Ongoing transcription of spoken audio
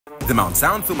The Mount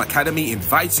Zion Film Academy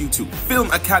invites you to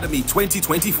Film Academy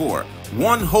 2024,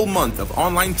 1 whole month of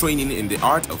online training in the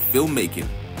art of filmmaking.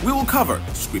 We will cover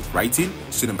script writing,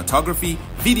 cinematography,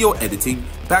 video editing,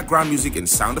 background music and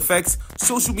sound effects,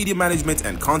 social media management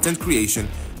and content creation,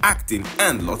 acting,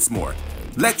 and lots more.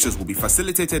 Lectures will be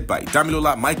facilitated by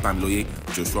Damilola Mike-Bamiloye,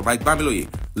 Joshua Mike-Bamiloye,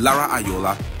 Lara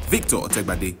Ayola, Victor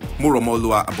Otegbade,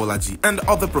 Olurapada Abolaji, and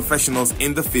other professionals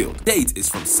in the field. Date is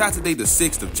from Saturday the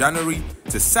 6th of January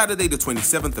to Saturday the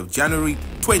 27th of January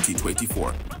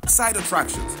 2024. Side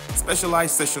attractions,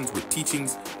 specialized sessions with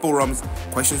teachings, forums,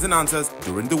 questions and answers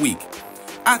during the week.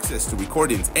 Access to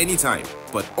recordings anytime,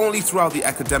 but only throughout the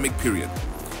academic period.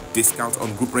 Discount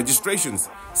on group registrations,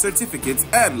 certificates,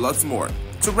 and lots more.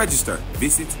 To register,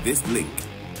 visit this link.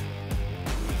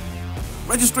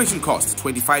 Registration costs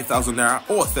 25,000 Naira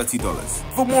or $30.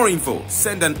 For more info,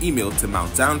 send an email to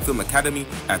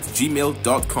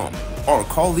mountdownfilmacademy@gmail.com or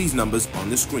call these numbers on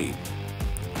the screen.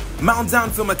 Mount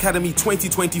Zion Film Academy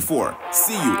 2024.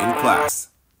 See you in class.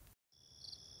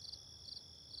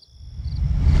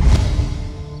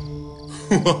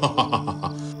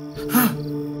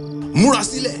 Múra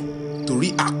sílẹ̀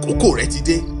torí àkókò rẹ̀ ti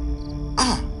dé.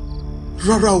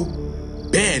 Rárá o,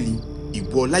 bẹ́ẹ̀ ni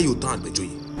ìwọ Ọláyọ̀tán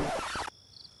Abejoye.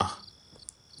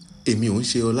 Èmi ò ń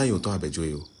ṣe Ọláyọ̀tán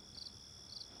Abejoye o.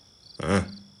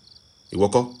 Ìwọ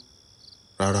kọ́?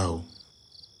 Rárá o.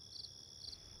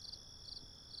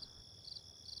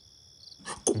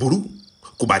 Kò burú,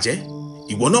 kò bàjẹ́,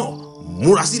 ìwọ náà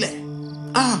múra sílẹ̀.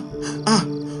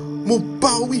 Mo bá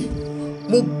ọ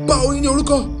wí ní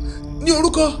orúkọ.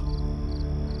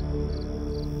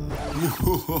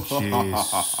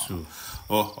 Jésù.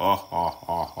 Why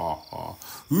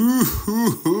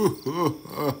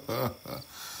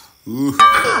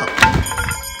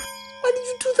did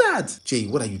you do that? Jay,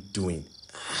 what are you doing?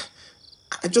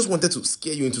 I just wanted to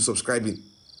scare you into subscribing.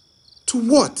 To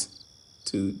what?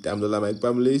 To Damilola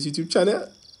Mike-Bamiloye's YouTube channel?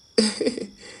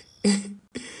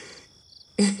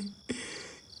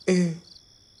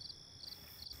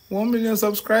 1 million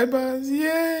subscribers,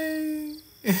 yay!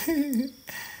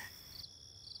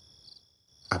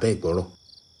 Abeg gbọ́rọ̀.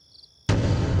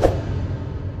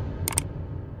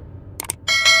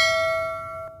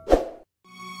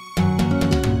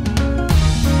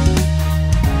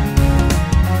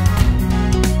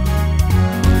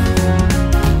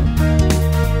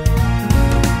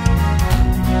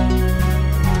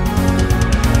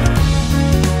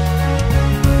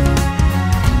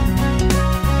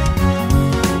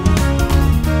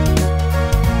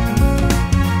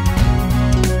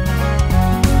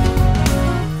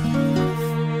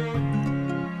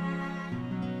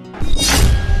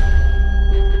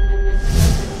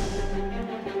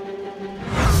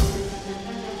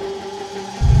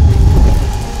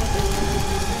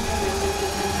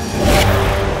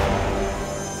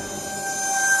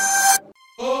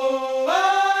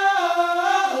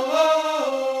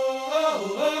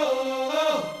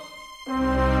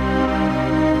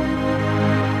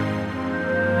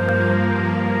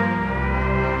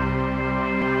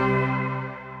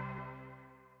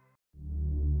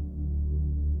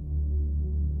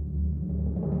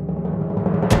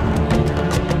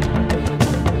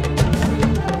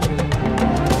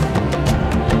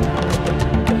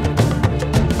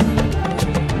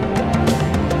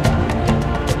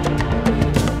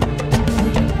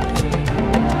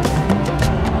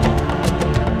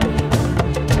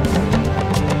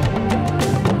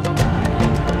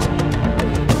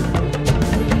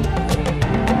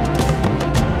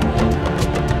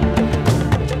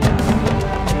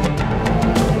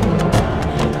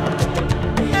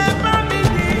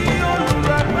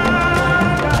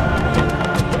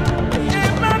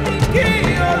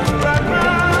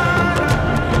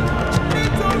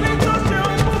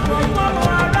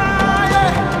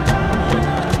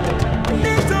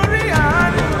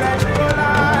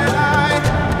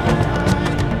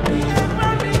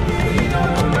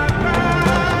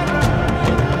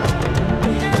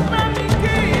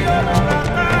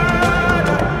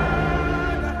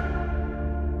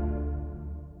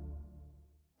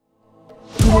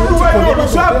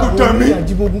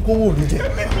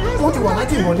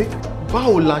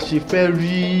 Báwo la ṣe fẹ́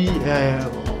rí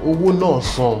owó náà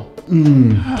san?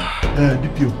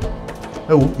 DPO,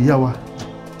 ẹ wo ìyá wa,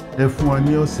 ẹ fún wa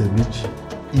ní ọ̀sẹ̀ méjì.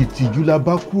 Ìtìjú la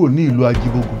bá kúrò ní ìlú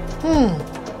Ajíbógun.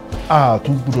 A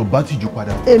tún gbọ́dọ̀ bá tìjú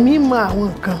padà. Èmi mọ àwọn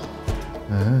nǹkan.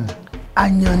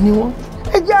 Àyàn ni wọ́n.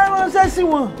 Ẹ jẹ́ ránṣẹ́ sí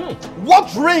wọn.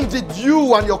 What ring did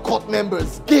you and your court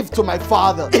members give to my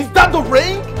father? Is that the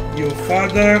ring? Your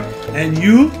father and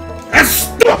you are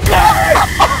stupid!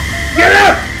 Get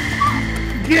up!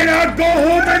 Get out, go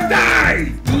home and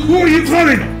die! Who are you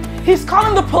calling? He's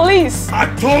calling the police. I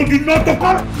told you not to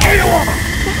call anyone.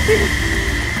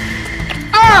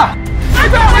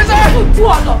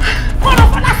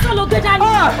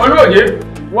 Olóyè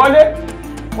wọlé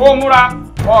ó múra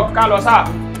ọ̀ka lọ sáà.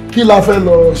 Kí la fẹ́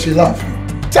lọ ṣe láàfin?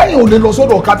 Sẹ́yìn ò lè lọ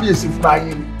sọ́dọ̀ kábíyèsí fúnra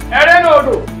yín ni. Ẹrẹ́ náà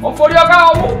odò ó forí ọ̀gá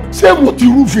ọmú. Ṣé mo ti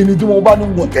rúfin ni tí mo bá ní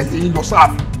wọ̀ tẹ̀lé yín lọ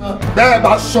sáàfin? Bẹ́ẹ̀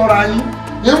bá ṣọ́ra yín,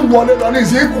 ń wọlé lọ ní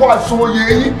ìsìn kó aṣọ oyè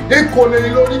yín, ń kó lé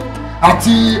yín lórí.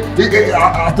 Àti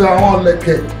àwọn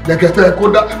lẹ̀kẹ̀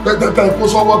tẹ́ kó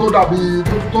sọ́wọ́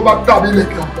tó bá dàbí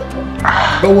lẹ̀kẹ̀ ọ̀pọ̀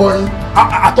lọ́wọ́ yín.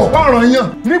 Àtọ̀pọ̀ ọ̀ràn yàn.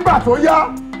 Nígbà tó yá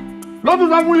ló tún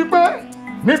sọ fún yín pé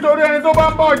nítorí ẹni tó bá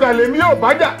ń bá ọjà lèmi yóò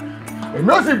bájà, èmi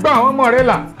ò sì gba àwọn ọmọ rẹ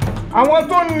là. Àwọn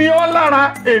tó ní ọ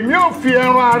lára èmi ò fi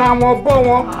ẹran ara wọn bọ́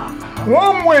wọn.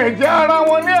 Wọ́n mu ẹ̀jẹ̀ ara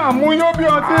wọn ní àmúyó bí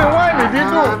ọtí wáìnì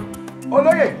dídùn.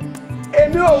 Olóyè,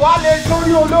 èmi ò wá lè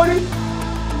sórí olórí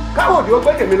káwọ̀dì ó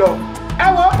gbé tèmi lọ. Ẹ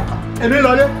wo èmi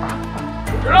lọlé.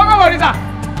 Ìrọ́kọ̀ Bodija.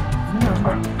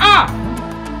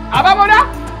 Àbábọ́dá.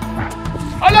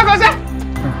 Olókòsẹ́.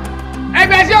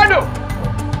 Ẹgbẹ́ sí odò.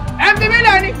 MTV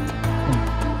náà ni.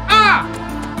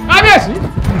 Kábíyèsí.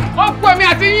 Ó kú èmi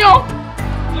àti yín o.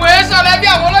 Mo yẹ sọlẹ̀ bí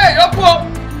àwọn olóyè yókù o.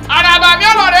 Àràbà mi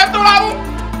ọ̀rọ̀ rẹ̀ tó rámú.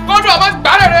 Kódù ọmọ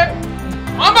gbà rere.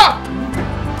 Wọ́n bọ̀.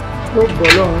 Ó gbọ́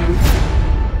lọ́run bí.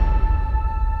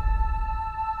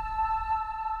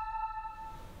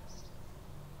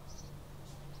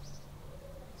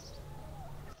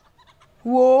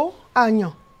 Wo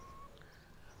àyàn,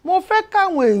 mo fẹ́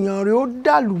káwọn èèyàn rẹ̀ ó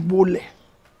dàlúbolẹ̀.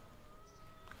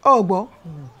 Ọ̀gbọ́,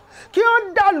 kí wọ́n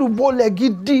dàlúbolẹ̀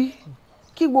gidi.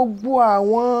 Kí gbogbo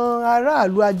àwọn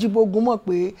aráàlú Ajíbógun mọ̀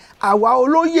pé àwa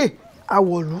olóyè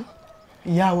àwọ̀lú.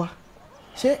 Ìyá wa,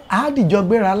 ṣé àádìjọ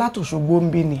gbéra látòṣogbo ń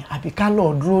bí ni àbí ká lọ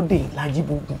dúró dè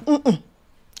l'Ajíbógun?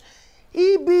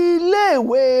 Ibi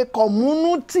iléèwé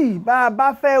community bá a bá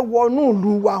fẹ́ wọnú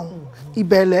ìlú wa hùn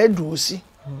ìbẹ̀lẹ̀ dùn sí.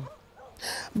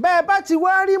 Bẹ́ẹ̀ bá ti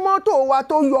wá rí mọ́tò wa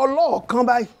tó yọ lọ́ọ̀kan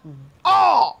báyìí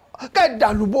kẹ́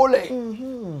dàlúbolẹ̀.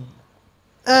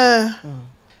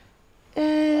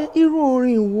 Irú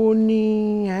orin wo ni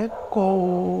ẹ kọ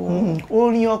o?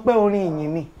 Orin ọpẹ́, orin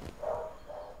ìyìn ni.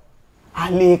 A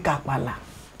lè kàpàlà,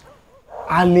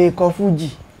 a lè kọ fújì,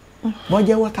 bọ́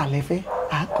jẹ́ wọ́tà lẹ́fẹ́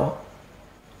a kọ,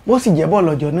 bó sì jẹ́ bọ́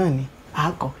lọ́jọ́ náà ni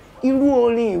a kọ. Irú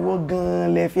orin ìwo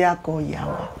gan-an lẹ fi akọ ìyá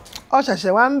wa? Ọ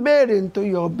ṣẹ̀ṣẹ̀ wá ń béèrè tó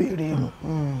yọ béèrè nù.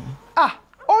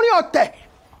 Orin ọ̀tẹ̀,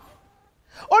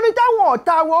 orin táwọn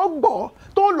ọ̀tá wọn gbọ́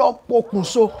tó lọ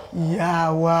pokùnso.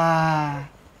 Ìyá wa.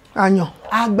 Àyàn.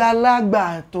 Àgbàlagbà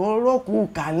tó rókù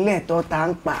kálẹ̀ tó ta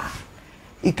ń pa.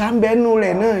 Ìkànnbẹ́nu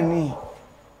rẹ̀ náà ni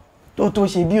tó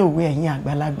ṣe bí òwe ẹ̀yin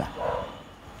àgbàlagbà.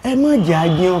 Ẹ má jẹ́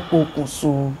ajẹ́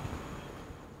pokùnso.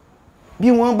 Bí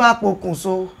wọ́n bá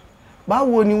pokùnso,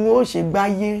 báwo ni wọ́n ó ṣe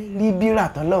gbáyé rí bírà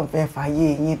tọ́lọ́run fẹ́ fàyè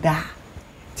yín dá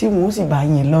tí wọ́n ó sì bá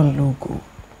yín lọ́n lógo.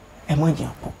 Ẹ má jẹ́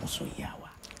pokùnso ìyá wa.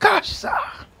 Kàṣà,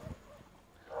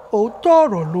 òótọ́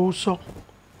ọ̀rọ̀ ló sọ.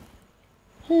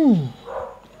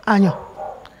 Àyàn,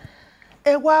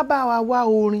 ẹ wá bá wa wá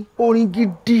orin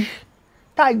gidi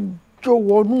tá a jó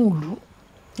wọnú ìlú.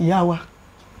 Ìyá wa,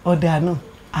 ọ̀dà náà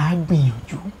á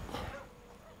gbìyànjú.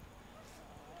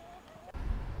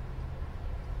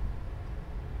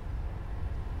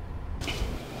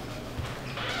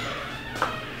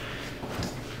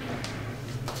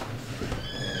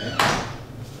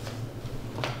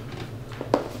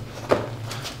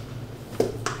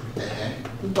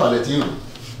 Nígbà lẹ ti ń rò.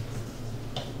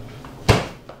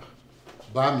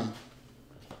 Bá mi,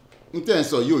 ń tẹ́ ń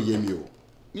sọ yóò yé mi o.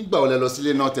 Nígbà wo lẹ lọ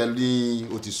sílé náà tẹ ní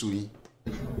ó ti sú yín?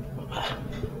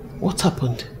 What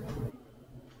happened?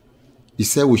 He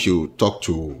said we should talk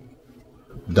to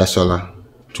Dashola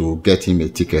to get him a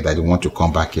ticket that he want to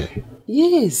come back here.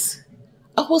 Yes,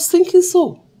 I was thinking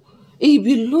so. He'll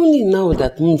be lonely now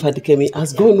that Fadekemi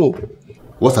has gone home.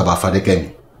 What about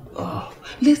Fadekemi?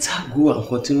 Let her go and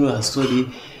continue her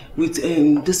study with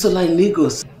Dashola in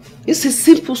Lagos. It's a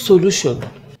simple solution.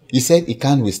 He said he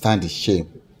can't withstand the shame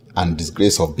and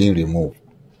disgrace of being removed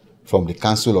from the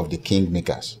council of the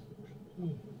kingmakers.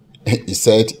 He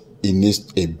said he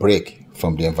needs a break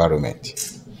from the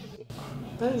environment.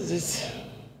 That is it.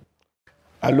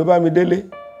 Hello,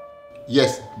 Bamidele?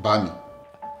 Yes, Bami.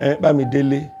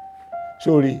 Bamidele.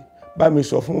 Sorry, Bami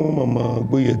sọ fún Mama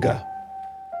Gboyega.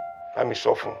 Bami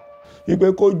sọ fún.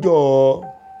 Ipe kó jọ̀ọ́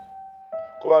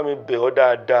kó bá mi bẹ̀ ọ́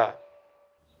dáadáa.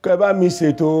 Kẹ́ bá mi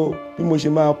ṣètò bí mo ṣe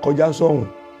máa kọjá sọ́hùn.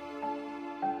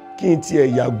 Kí n tiẹ̀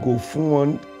yàgò fún wọn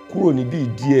kúrò níbí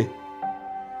díẹ̀.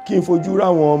 Kí n fojú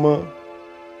ráwọn ọmọ.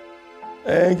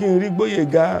 Kí n rí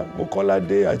Gboyega,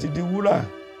 Mọ́kọ́ládé àti Diwúrà.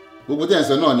 Gbogbo tẹ́ ń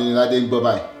sọ náà ni Ládé ń gbọ́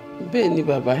báyìí. Bẹ́ẹ̀ ni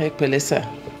bàbá ẹ pẹ̀lẹ́ sà.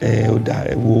 Ó dà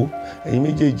ẹ wo ẹ̀yin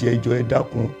méjèèjì ẹ jọ̀ọ́ ẹ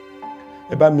dákun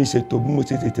ẹ bá mi ṣètò bí mo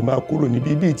ṣe tètè máa kúrò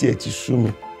níbi ibi tí ẹ ti sú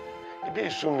mi ibi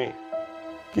ìsú mi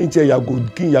kí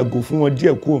n yàgò fún wọn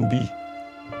díẹ̀ kúrò níbí.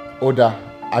 Ó dà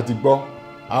a ti gbọ́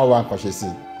a wá nǹkan ṣe sí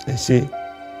i.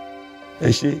 ẹ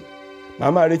ṣe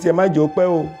màmá retí ẹ má jẹ́ ó pẹ́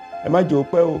o ẹ má jẹ́ ó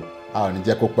pẹ́ o. A ò ní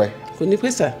jẹ́ kó pẹ́. Kò ní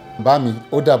pẹ́ sà. Bá mi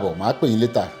ó dàbọ̀ màá pè yín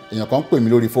létà èèyàn kan ń pè mí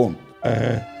lórí fóònù.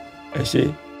 Ẹ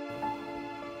ṣe.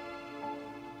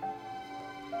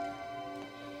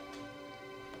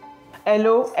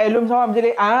 Hello, Mr.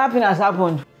 Bamidele. Another thing has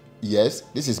happened. Yes,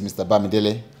 this is Mr.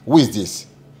 Bamidele. Who is this?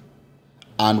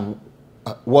 And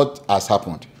what has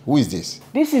happened? Who is this?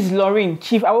 This is Lauren,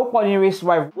 Chief Awoponire's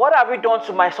wife. What have you done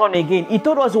to my son again? He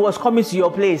told us he was coming to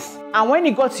your place. And when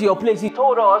he got to your place, he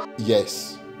told us...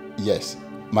 Yes.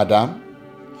 Madam,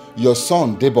 your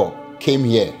son, Debo, came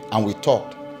here and we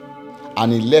talked.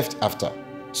 And he left after.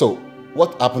 So,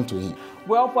 what happened to him?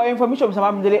 Well, for information, Mr.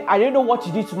 Bamidele, I don't know what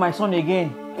you did to my son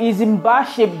again. He's in bad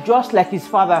shape just like his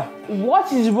father.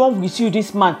 What is wrong with you,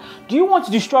 this man? Do you want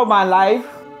to destroy my life?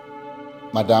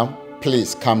 Madam,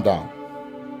 please calm down.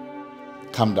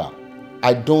 Calm down.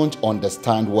 I don't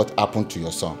understand what happened to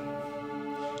your son.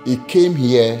 He came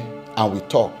here and we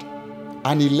talked.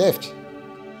 And he left.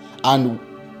 And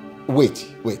wait.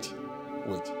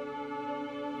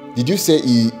 Did you say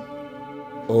he...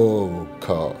 Oh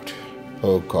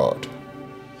God.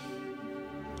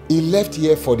 He left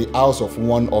here for the house of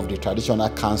one of the traditional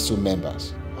council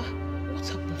members. What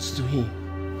happens to him?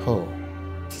 Oh,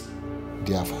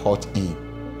 they have hurt him.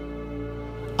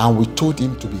 And we told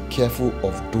him to be careful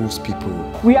of those people.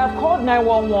 We have called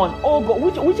 911. Oh God,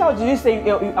 which house did you say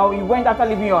you went after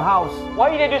leaving your house? What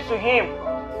did they do to him?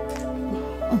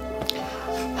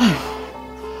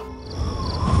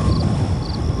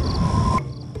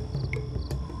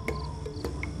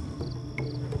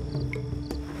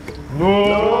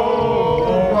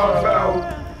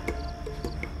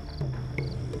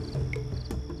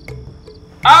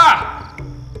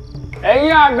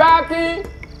 Ẹ̀yin àgbákí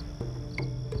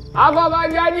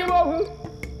afọbajẹ ajímọ̀gún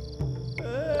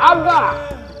abba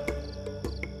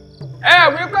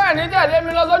wípé ní tẹ̀lé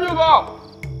mi lọ sójú bọ̀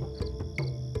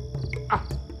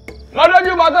mo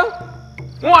dójú bọ̀ tán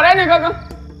wọn ọ̀rẹ́ ní kankan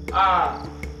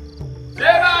ṣé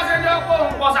bá a ṣe jọ pé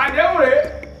òun kọ̀ sàdéhùn rèé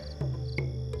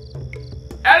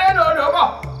ẹlẹ́nu odò kọ̀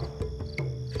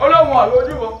olóhùn ọ̀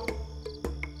lójú bọ̀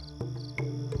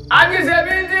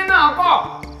ajíṣebí ń dín náà kọ̀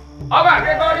ọba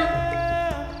akẹ́kọ̀ọ́rí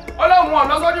olóhùn ọ̀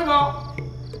lọ́sọ́jú bọ̀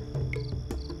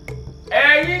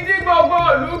ẹ̀yin tí gbogbo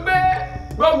ìlú gbé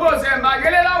gbogbo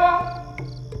ṣẹ̀ǹbàgélé lọ́wọ́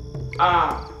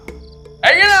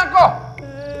ẹ̀yin náà kọ̀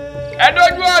ẹ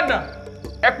dójú ọ̀nà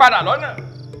ẹ padà lọ́nà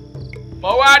mo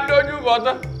wá dójú bọ̀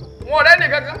tán wọn ò rẹ́ni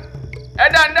kankan ẹ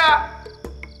dáadáa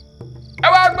ẹ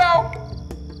wá gbọ́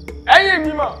ẹ̀yin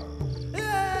ìgbìmọ̀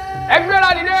ẹ gbéra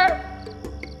dìde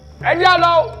ẹ jẹ́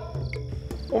lọ.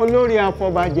 Olórí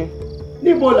afọbajẹ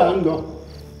níbo là ń lọ?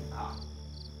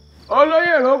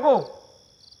 Olóyè ìrókò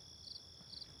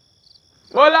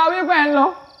mo la wípé ń lọ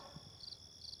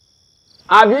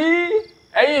àbí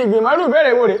ẹ̀yin ìgbìmọ̀ rú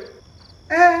bẹ̀rẹ̀ wò rè.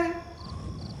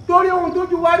 Torí ohun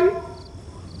tójú wá rí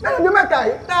lẹ́nu ọjọ́ mẹ́ta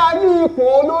yìí tá a rí ipò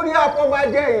olórí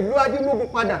afọbajẹ ìlú Ajímọ̀gún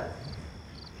padà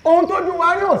ohun tójú wá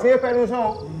rí ò ṣeé fẹnu sọ.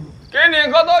 Kí ni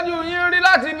nǹkan tójú yín rí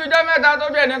láti ibi ọjọ́ mẹ́ta tó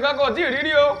jẹ́ nìkan kò tí ì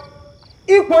rírí o?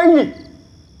 Ipò iyì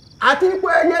àti ipò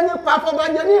ẹyẹ nípa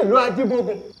afọbajẹ ní ìlú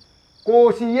Ajímọ̀gún kò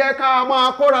sì yẹ ká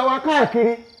máa kóra wa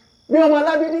káàkiri bí ọmọ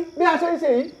alábídí bí a ṣe ń ṣe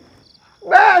yìí.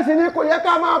 Bẹ́ẹ̀ sì ni kò yẹ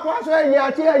ká máa fọ aṣọ ẹyẹ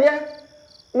àti ẹyẹ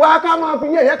wa ká máa fi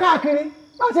yẹ̀yẹ́ káàkiri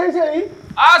bá ṣe ń ṣe yìí.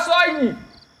 Aṣọ yìí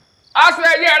aṣọ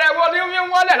ẹyẹ rẹ wo ni wọ́n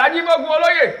wọlé l'Ajímọ̀gún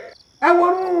olóyè. Ẹ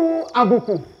worú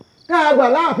àbùkù tá a gbà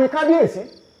láàfin kábíyèsí.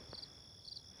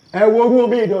 Ẹ worú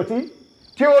omi ìdọ̀tí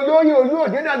tí olóyè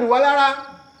Olúòdé dàlù wá lára.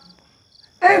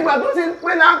 Ìgbà tó ti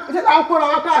pé ṣé là ń kóra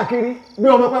wa káàkiri bí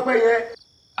ọmọ pẹ́pẹ́yẹ.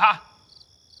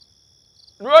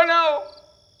 Dúró náà o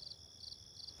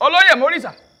olóyè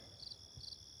Mórìsà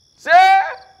ṣé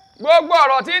gbogbo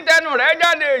ọ̀rọ̀ tí ń tẹnu rẹ̀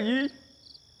jáde yìí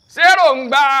ṣé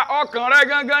ròǹgbà ọkàn rẹ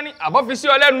gangan ni àbọ̀fi sí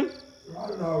ọ lẹ́nu.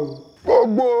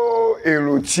 Gbogbo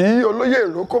èrò tí olóyè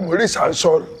ìrókò Mórìsà ń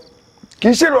sọ kì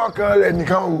í ṣèrò ọkàn rẹ̀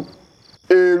nìkan o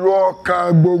èrò ọkàn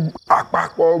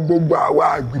àpapọ̀ gbogbo àwa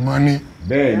àgbìmọ̀ ni.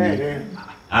 Bẹ́ẹ̀ni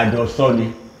àjọsọ ni.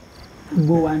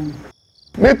 Gbogbo wa ni.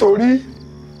 Nítorí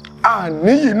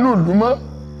àníyì nùlú mọ́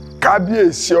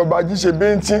kábíyèsí ọba jíṣe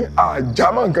bíntín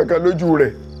àjámọ̀ kankan lójú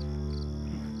rẹ̀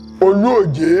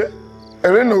Olúòjé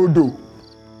ẹrẹ́nà odò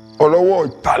ọ̀rọ̀wọ́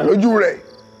ìta lójú rẹ̀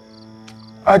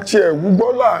àti ẹ̀wú gbọ́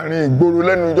láàrin ìgboro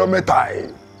lẹ́nu ọjọ́ mẹ́ta ẹ̀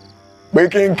pé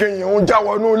kínkín yìí ń já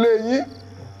wọnú ilé yín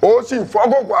ó sì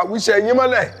fọ́kòkò àwíṣẹ́ yín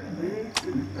mọ́lẹ̀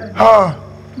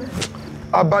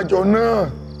Àbájọ náà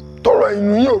tọrọ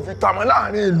inú yìí ò fi tamọ́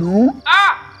láàrin ìlú.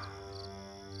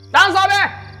 Tá ń sọ bẹ́ẹ̀.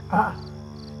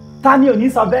 Ta ni ò ní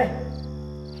sọ bẹ́ẹ̀?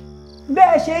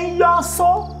 Bẹ́ẹ̀ ṣe ń yọ́ só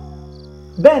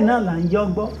bẹ́ẹ̀ náà là ń yọ́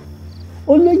gbọ́.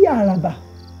 Olóyè Àràbà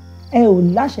ẹ ò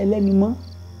láṣẹ lẹ́nu mọ́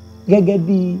gẹ́gẹ́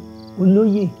bí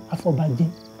olóyè afọbajẹ.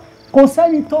 Kò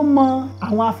sẹ́ni tó mọ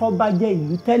àwọn afọbajẹ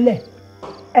ìlú tẹ́lẹ̀.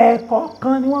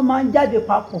 Ẹ̀ẹ̀kọ̀ọ̀kan ni wọ́n máa ń jáde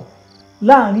papọ̀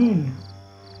láàrin ìlú.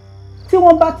 Tí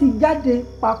wọ́n bá ti jáde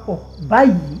papọ̀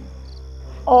báyìí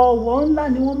ọ̀wọ̀ ńlá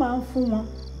ni wọ́n máa ń fún wọn.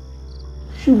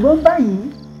 Ṣùgbọ́n báyìí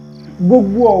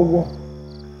gbogbo ọ̀wọ̀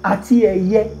àti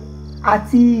ẹ̀yẹ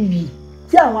àti iyì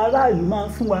tí àwọn aráàlú máa ń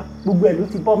fún wa gbogbo ẹ̀ ló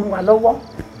ti bọ́ mú wa lọ́wọ́.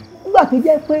 Nígbà tó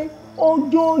jẹ́ pé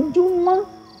ojoojúmọ́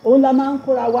òun la máa ń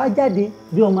kóra wa jáde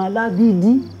bí ọmọ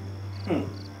alágídí.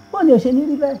 Bọ́ọ̀ ni ò ṣe ní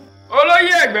rí bẹ́ẹ̀.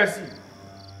 Olóyè Ẹ̀gbẹ̀sì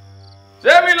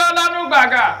ṣémi lọ lánú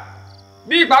gbàgà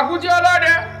bí ìpàkútí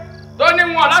ọlọ́dẹ tó ní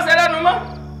wọn láṣẹ lẹ́nu mọ́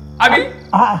àbí.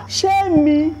 Ṣé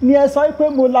mi ni ẹ sọ pé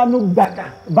mo lanu gbàgà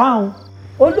báwọn?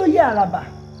 Olóyè Àràbà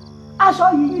aṣọ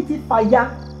yìí ti fàya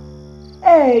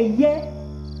ẹ̀ẹ̀yẹ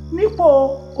nípò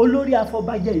olórí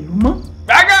afọbajẹ ìlú mọ́.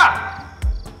 Gbàgà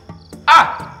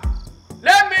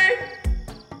lẹ́mi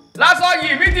lásọ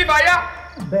yìí mi ti fàya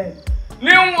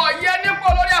ni wọ́n yẹ nípò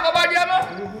olórí afọbajẹ mọ́.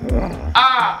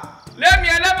 Lẹ́mi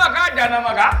ẹlẹ́mọ̀ká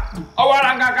jànàmọ̀ká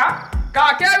ọ̀wàràǹkàká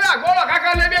kàkẹ́rẹ́ àgbọ̀rọ̀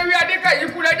kákan lẹ́bí ewé adéka yìí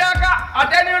kúlẹ̀ dáká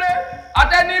àtẹniré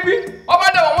àtẹnibí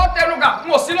ọbàdàn wọn tẹnuka ń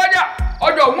wò sí lọ́jà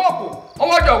ọjọ́ òun òkú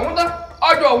ọjọ́ òun tán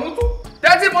ọjọ́ òun tú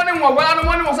tẹ́tí mọ́ ní wọn gbọ́dánù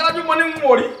mọ́ ní wọn sáájú mọ́ ní wọn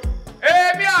ò rí.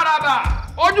 Èmi Àràbà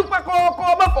ojú pẹ́ kọ́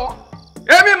mẹ́fọ́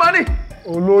èmi mọ́ ni.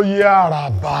 Olóyè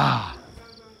Àràbà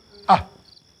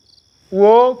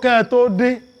wo kẹ́ ẹ tó dé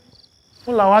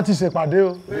fún làwọn ti ṣèpàdé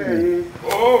o.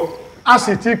 A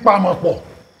sì ti pamọ́ pọ̀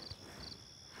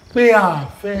pé a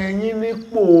fẹ́ yín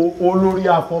nípò olórí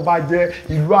afọbajẹ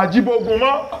ìlú Ajíbógun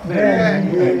mọ́.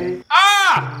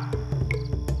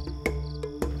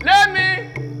 Lẹ́mi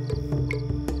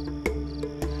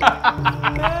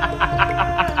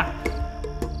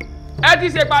ẹ ti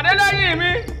ṣèpàdé lẹ́yìn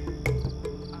mi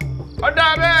ọ̀dà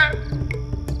bẹ́ẹ̀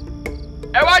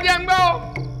ẹ wá jẹ́ ń gbọ́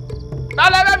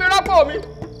tálẹ́fẹ́ mi rọ́pò mi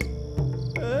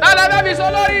tálẹ́fẹ́ mi sọ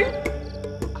lórí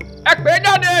ẹ pè é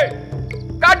jáde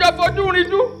kájọ fojú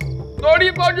rinjú torí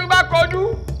bójú bá kọjú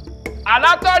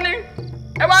àlátọ́ ni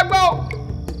ẹ wá gbọ́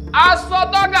aṣọ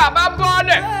tọ́gà bá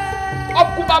bọ́ọ̀lẹ̀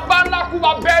ọkùn bàbá ńlá kú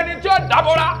bàbá ẹni tí ó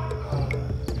dábọ́ra.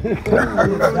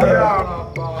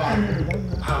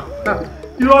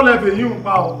 Irọ́ lẹ́fẹ̀ẹ́ yìí ń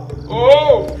pa ọ́.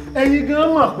 Ẹ̀yin gan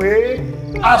mọ̀ pé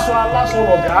aṣọ aláṣọ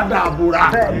ọ̀gá dàbòrà.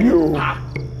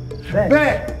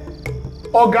 Bẹ́ẹ̀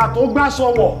ọ̀gá tó gbáṣọ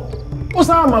wọ̀ ó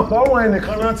sáà mọ̀ pọ̀ ọ̀rọ̀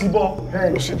ẹnìkan náà ti bọ́.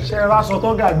 Ṣe ráṣọ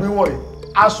tọ́gà gbé wọ̀ yìí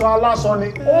aṣọ aláṣọ ni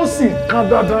ó sì kan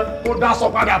dandan kó dáṣọ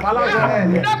padà báláṣọ.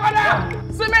 Dápadà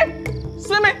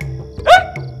sími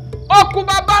ọkùn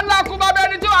bàbá ńlá kú bàbá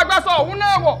ẹni tí wàá gbàsọ òun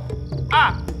náà wọ̀.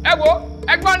 Ẹ wo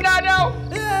ẹgbọ́n dáadáa o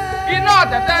iná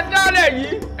ọ̀tẹ̀tẹ̀ dálẹ̀ yìí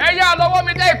ẹ̀yà lọ́wọ́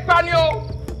mi dé ìpani o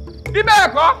bí bẹ́ẹ̀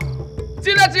kọ́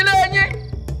tilétilé yín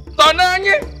tọ̀nà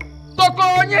yín toko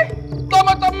yín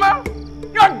tọmọtọmọ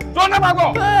yóò jóná papọ̀.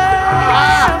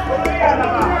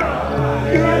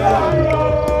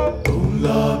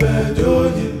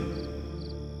 Abejoye.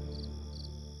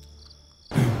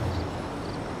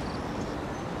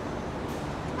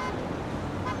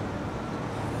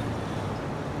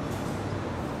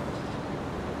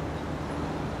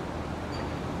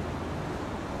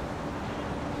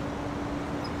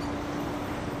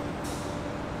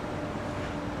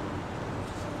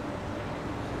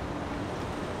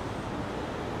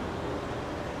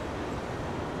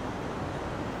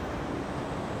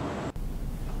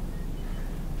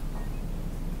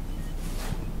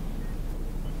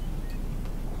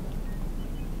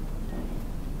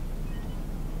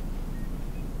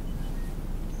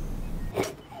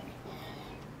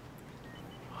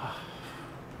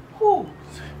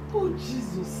 Oh,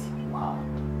 Jesus. Wow.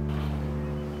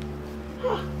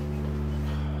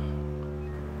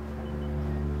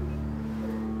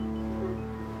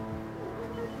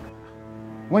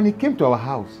 When he came to our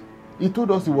house, he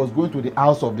told us he was going to the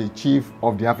house of the chief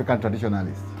of the African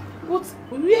traditionalists. But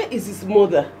where is his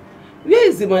mother? Where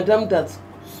is the madam that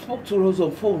spoke to us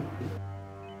on phone?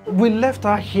 We left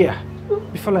her here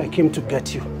before I came to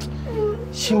get you.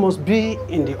 She must be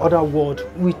in the other world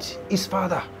with his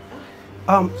father.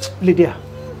 Lydia,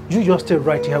 you just stay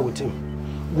right here with him.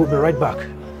 We'll be right back.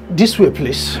 This way,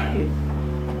 please.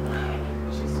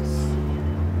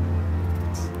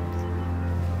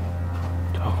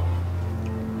 Oh.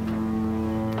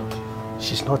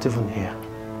 She's not even here,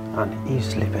 and he's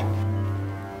sleeping.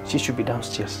 She should be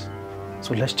downstairs.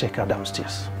 So let's check her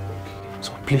downstairs.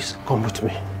 So please come with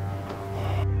me.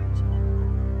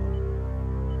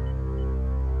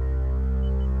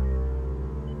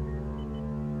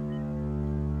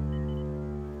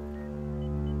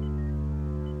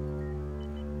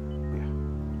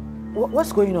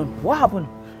 What's going on? What happened?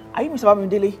 Are you Mr.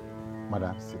 Bamidele?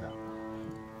 Madam, sit down.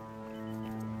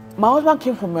 My husband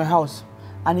came from your house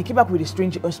and he came back with a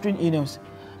strange illness.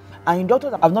 And your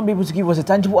doctors have not been able to give us a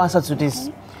tangible answer to this.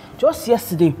 Just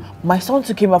yesterday, my son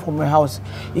too came back from your house.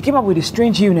 He came back with a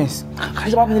strange illness.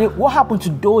 Mr. Bamidele, what happened to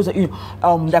those that,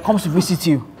 that comes to visit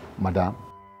you? Madam,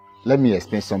 let me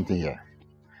explain something here.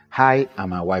 I and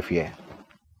my wife here,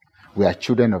 we are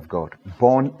children of God,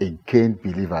 born again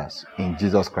believers in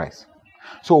Jesus Christ.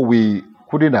 So we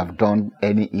couldn't have done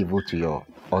any evil to your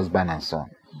husband and son.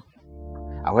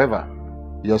 However,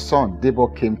 your son,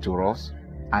 Debo, came to us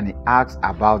and he asked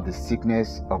about the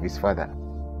sickness of his father.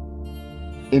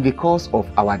 In the course of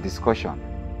our discussion,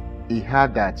 he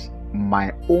heard that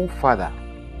my own father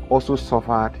also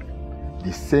suffered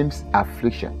the same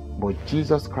affliction, but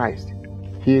Jesus Christ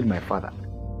healed my father.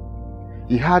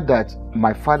 He heard that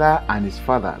my father and his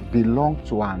father belonged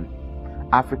to an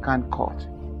African court,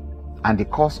 and the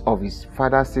cause of his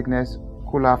father's sickness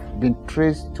could have been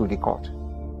traced to the court.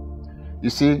 You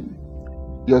see,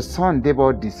 your son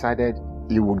Debo decided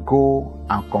he would go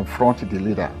and confront the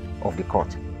leader of the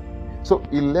court. So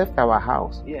he left our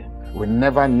house. Yeah. We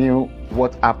never knew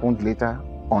what happened later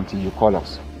until you call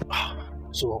us.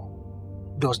 So,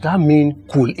 does that mean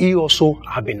could he also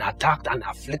have been attacked and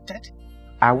afflicted?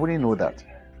 I wouldn't know that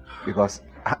because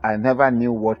I never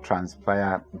knew what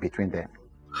transpired between them.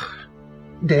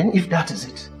 Then, if that is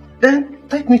it, then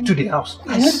take me to the house.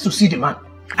 I need to see the man.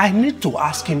 I need to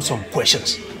ask him some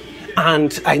questions.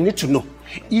 And I need to know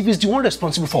if he's the one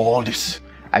responsible for all this.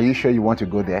 Are you sure you want to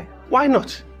go there? Why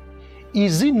not?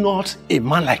 Is he not a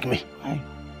man like me?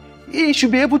 He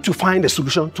should be able to find a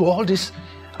solution to all this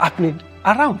happening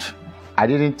around. I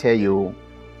didn't tell you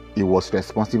he was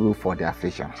responsible for the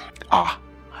afflictions.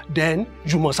 Then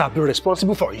you must have been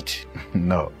responsible for it.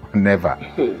 No, never.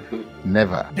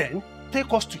 Never. Then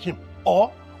take us to him,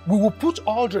 or we will put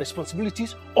all the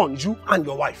responsibilities on you and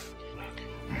your wife.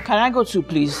 Can I go too,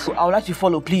 please? I would like to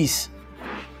follow, please.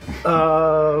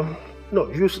 No,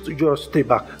 you just stay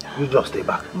back. You just stay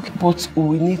back. Okay, but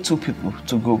we need two people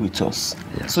to go with us,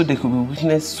 so they could be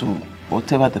witness to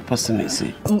whatever the person is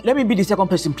saying. Let me be the second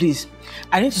person, please.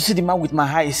 I need to see the man with my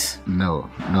eyes. No,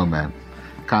 ma'am.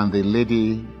 Can the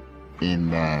lady in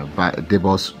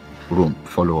Debo's room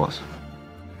follow us?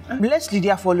 Let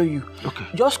Lydia follow you. Okay.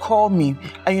 Just call me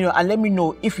and and let me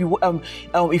know if you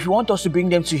want us to bring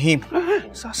them to him.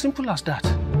 It's as simple as that.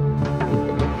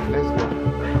 Let's go.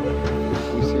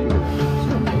 We see you.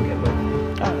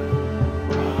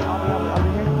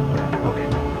 Okay.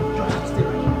 Just stay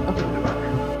right here. Okay.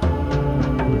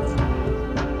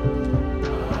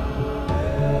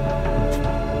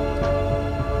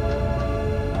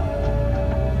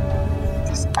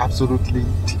 It is absolutely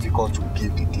difficult to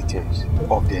give the details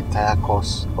of the entire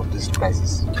cause of this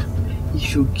crisis.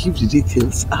 If you give the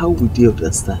details, how would they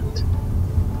understand?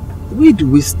 Where do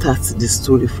we start the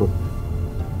story from?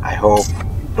 I hope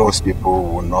those people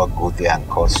will not go there and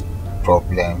cause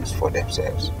problems for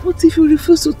themselves. But if you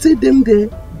refuse to take them there,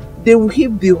 they will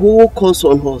heap the whole cause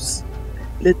on us.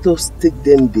 Let us take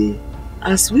them there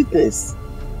as witness.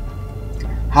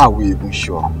 How are we even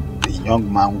sure the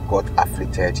young man got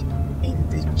afflicted in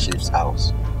the chief's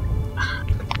house?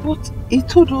 But he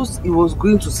told us he was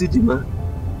going to see the man,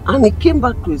 and he came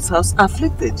back to his house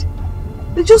afflicted.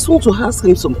 They just want to ask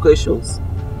him some questions.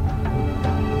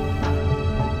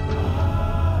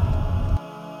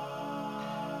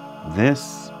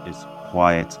 This is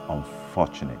quite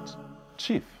unfortunate.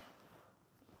 Chief,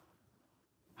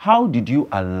 how did you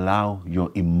allow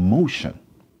your emotion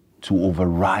to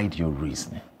override your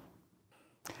reasoning?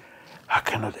 I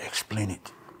cannot explain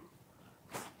it.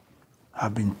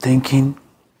 I've been thinking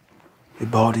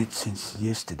about it since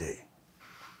yesterday.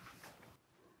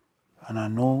 And I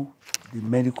know the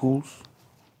medicals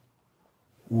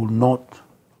will not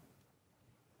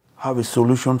have a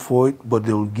solution for it, but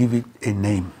they will give it a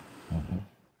name.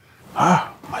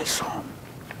 My son.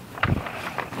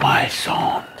 My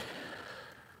son.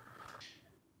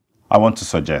 I want to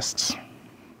suggest,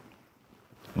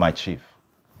 my chief,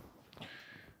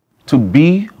 to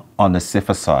be on the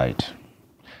safer side,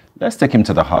 let's take him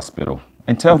to the hospital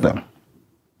and tell them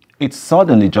it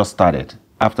suddenly just started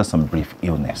after some brief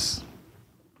illness.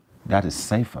 That is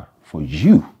safer for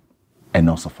you and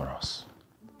also for us.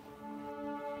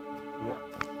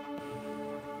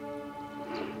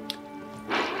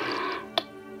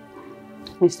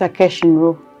 Mr.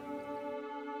 Keshinro,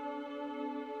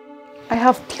 I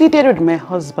have pleaded with my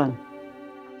husband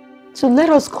to let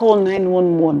us call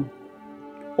 911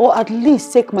 or at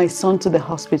least take my son to the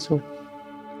hospital.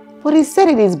 But he said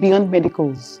it is beyond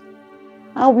medicals.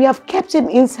 And we have kept him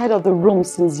inside of the room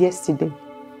since yesterday.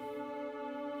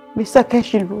 Mr.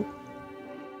 Keshinro,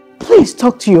 please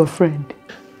talk to your friend.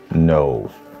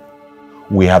 No.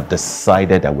 We have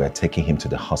decided that we are taking him to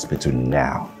the hospital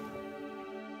now.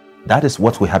 That is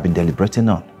what we have been deliberating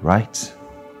on, right?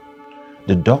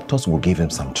 The doctors will give him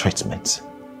some treatment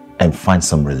and find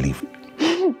some relief.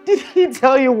 Did he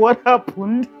tell you what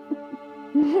happened?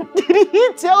 Did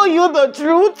he tell you the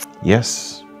truth?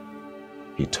 Yes.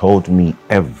 He told me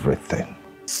everything.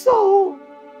 So,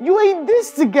 you were in this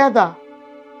together.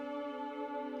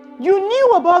 You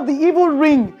knew about the evil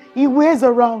ring he wears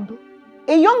around.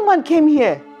 A young man came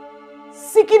here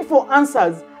seeking for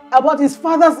answers about his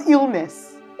father's illness.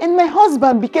 And my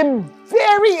husband became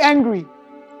very angry.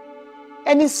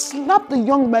 And he slapped the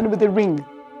young man with the ring.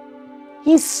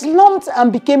 He slumped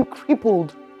and became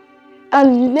crippled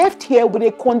and left here with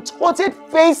a contorted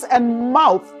face and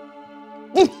mouth.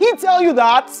 Did he tell you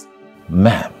that?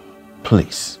 Ma'am,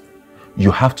 please, you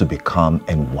have to be calm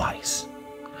and wise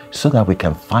so that we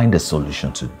can find a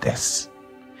solution to this.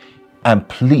 And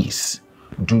please,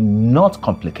 do not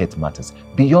complicate matters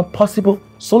beyond possible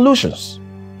solutions.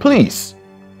 Please,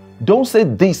 don't say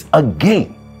this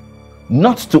again.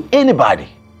 Not to anybody.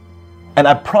 And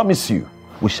I promise you,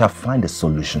 we shall find a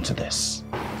solution to this.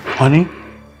 Honey,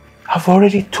 I've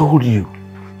already told you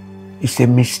it's a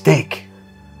mistake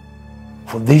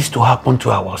for this to happen to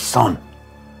our son.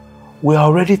 We're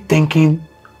already thinking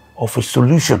of a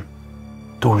solution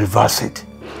to reverse it.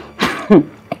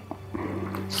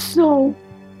 So,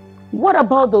 what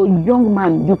about the young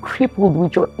man you crippled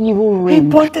with your evil ring?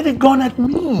 He pointed a gun at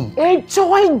me. A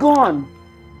toy gun!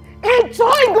 A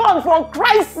toy gun, for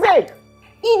Christ's sake!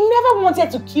 He never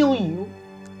wanted to kill you.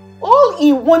 All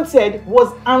he wanted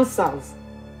was answers.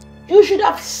 You should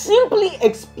have simply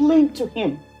explained to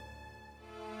him.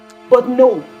 But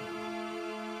no.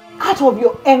 Out of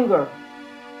your anger,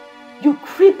 you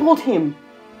crippled him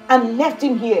and left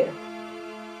him here.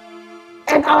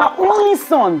 And our only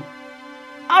son,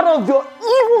 out of your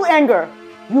evil anger,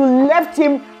 you left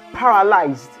him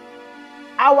paralyzed.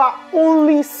 Our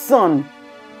only son.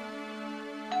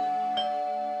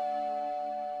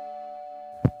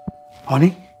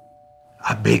 Honey,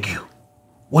 I beg you,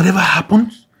 whatever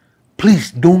happens,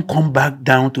 please don't come back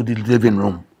down to the living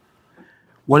room.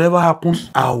 Whatever happens,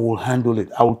 I will handle it.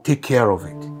 I will take care of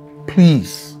it.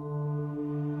 Please.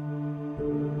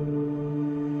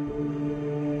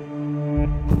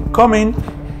 Come in.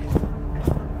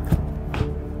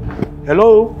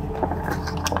 Hello?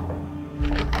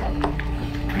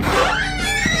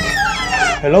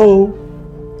 Hello?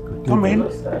 Come in.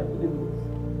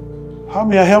 How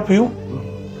may I help you?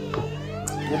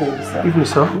 Good evening,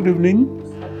 sir. Good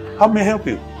evening. How may I help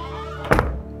you?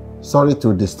 Sorry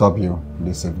to disturb you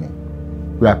this evening.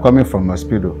 We are coming from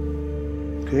hospital.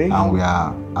 Okay. And we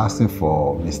are asking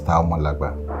for Mr.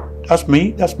 Omolagba. That's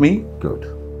me. That's me. Good.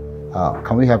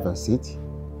 Can we have a seat?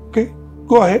 Okay.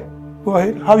 Go ahead. Go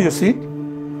ahead. Have your seat.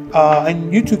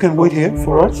 And you two can wait here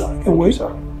for us. You can wait.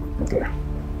 Okay.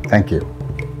 Thank you.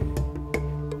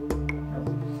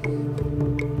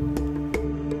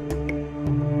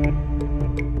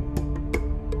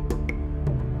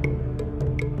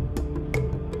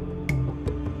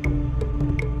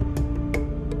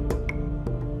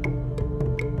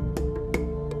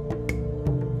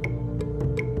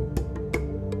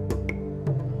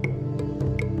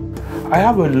 I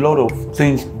have a lot of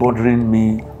things bothering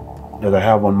me that I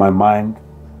have on my mind,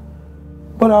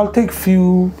 but I'll take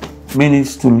few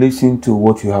minutes to listen to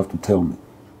what you have to tell me.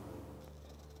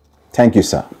 Thank you,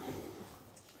 sir.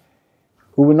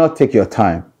 We will not take your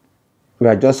time. We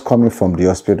are just coming from the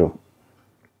hospital.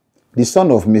 The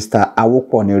son of Mr.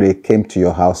 Awoponire came to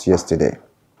your house yesterday.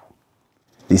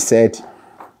 He said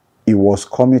he was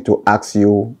coming to ask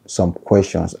you some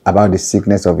questions about the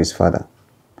sickness of his father.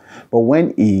 But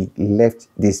when he left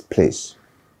this place,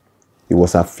 he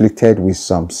was afflicted with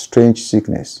some strange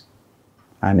sickness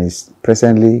and is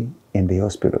presently in the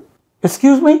hospital.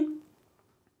 Excuse me?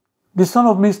 The son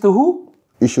of Mr. who?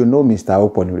 You should know Mr.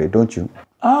 Oponire, don't you?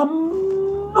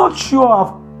 I'm not sure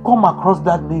I've come across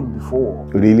that name before.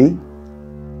 Really?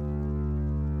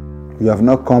 You have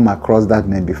not come across that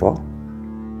name before?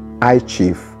 I,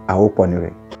 Chief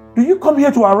Awoponire. Do you come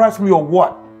here to harass me or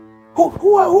what?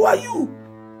 Who are you?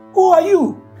 Who are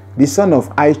you? The son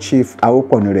of I, Chief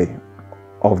Awoponire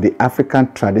of the African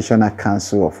Traditional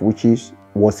Council of Witches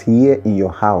was here in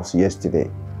your house yesterday.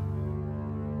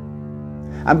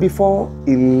 And before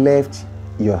he left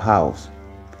your house,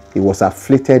 he was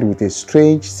afflicted with a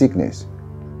strange sickness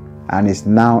and is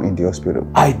now in the hospital.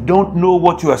 I don't know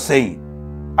what you are saying.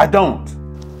 I don't.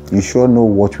 You sure know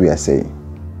what we are saying,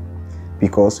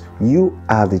 because you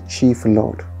are the chief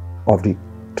lord of the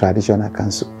traditional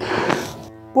council.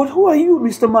 But who are you,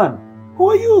 Mr. Man? Who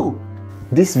are you?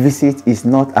 This visit is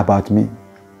not about me,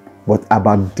 but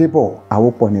about Debo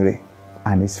Awoponire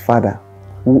and his father,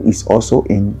 who is also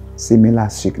in similar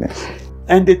sickness.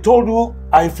 And they told you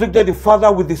I afflicted the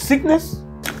father with the sickness?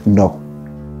 No,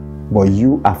 but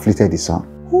you afflicted the son.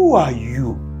 Who are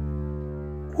you?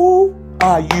 Who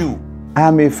are you? I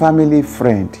am a family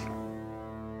friend.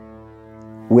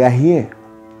 We are here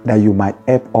that you might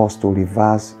help us to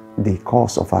reverse the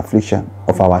cause of affliction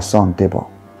of our son Debo.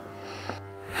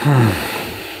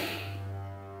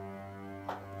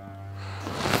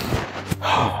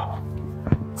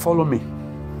 Follow me.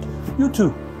 You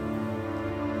too.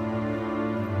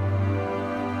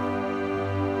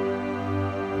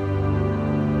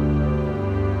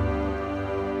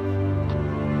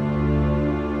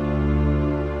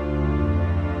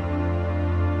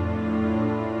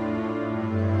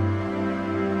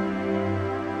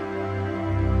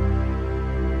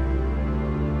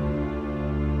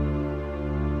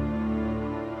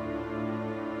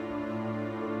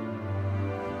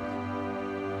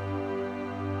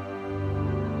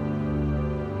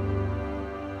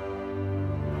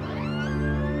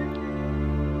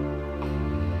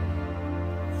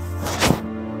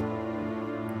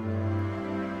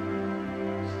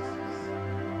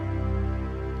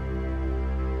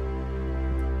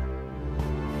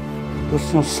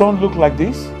 Does your son look like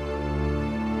this?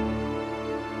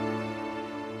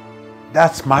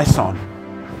 That's my son,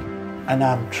 and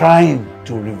I'm trying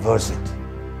to reverse it.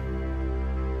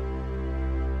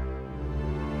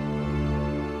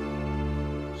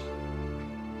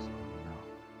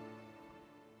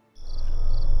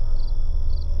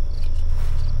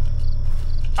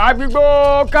 Agbègbè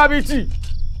kábítì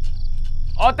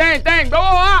ọ̀tẹ̀yìntẹ̀yìn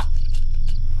gbọ́wọ́ wá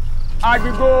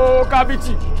agbègbè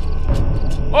kábítì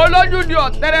olójúdi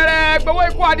ọ̀tẹ̀rẹ̀rẹ̀ gbọ́wọ́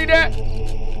ikú adìdẹ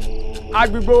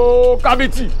agbègbè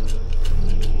kábítì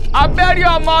abẹ́rí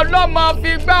ọmọ ọlọ́mọ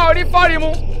fi gbá orí fọ́rí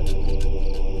mu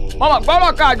mo mọ̀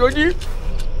gbọ́rọ̀ ká àjòjì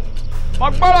mo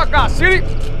gbọ́rọ̀ ká àṣírí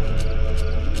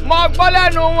mo gbọ́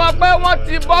lẹ́nu wọn pé wọ́n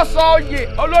ti bọ́ sọ oyè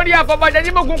olórí àfọ̀bàjẹ́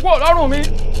nígbòkun kúrò lọ́rùn mi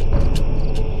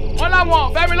wọ́n láwọn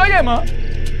ọ̀fẹ́ mi lóyè mọ́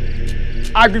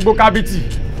agbègbè kábítì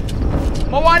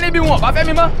mo wá níbi wọn ọ̀bá fẹ́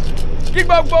mi mọ́ kí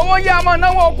gbogbo wọn yá ọmọ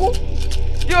náwó okú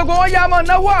kí gbogbo wọn yá ọmọ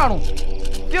náwó àrùn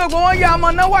kí gbogbo wọn yá ọmọ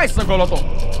náwó àìsàn gọlọtọ̀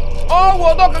ó wo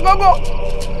tó kan gbogbo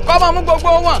kọ́ máa mú gbogbo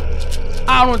wọn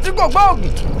àrùn tí kò gbọ́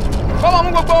ògùn kọ́ máa mú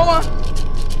gbogbo wọn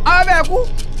abẹ́ ẹ̀kú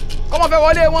kọ́ máa fẹ́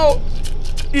wọlé wọn o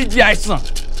ìjì àìsàn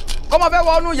kọ́ máa fẹ́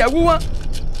wọnú yẹ̀wù wọn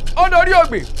ó dorí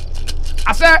ògbè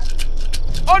àṣẹ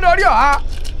ó dorí ọ̀há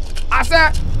àṣẹ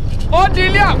ó di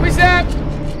ilé àpíṣẹ́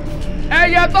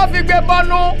ẹyẹ tó fi gbé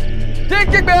bọ́nú tí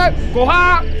kígbe kò há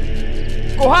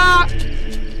kò há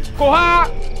kò há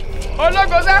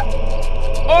ológozẹ́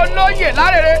olóyè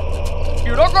lárèrè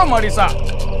ìrókò mọ̀rìṣà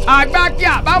àgbà kí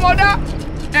àbámọ́dá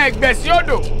ẹ̀gbẹ̀sí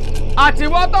odò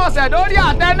àtiwọ́tọ̀ ọ̀sẹ̀ lórí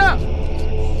àtẹ náà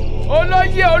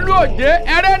olóyè olúòjé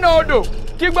ẹrẹ́nà odò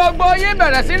kí gbogbo yín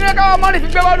bẹ̀rẹ̀ sí ní káwọ́ mọ́rì fi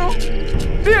gbé bọ́nú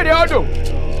bí ìrè odò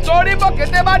torí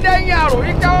bọ́kété bá dẹ́yìn àrò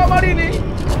ìkáwọ́ mọ́rì ni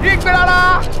ìgbé rárá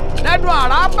lẹ́nu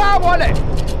àrá bá wọlé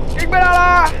ìgbé rárá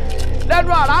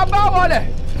lẹ́nu àrá bá wọlé.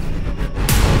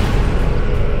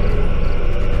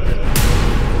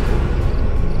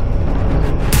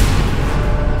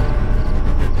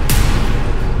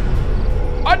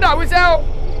 ọ̀dà wíṣẹ́ o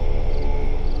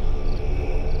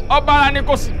ọ̀bàrà ni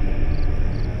kò sí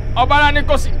ọ̀bàrà ni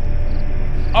kò sí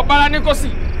ọ̀bàrà ni kò sí.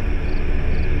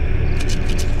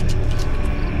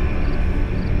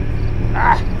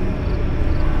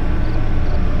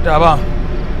 Dàbà.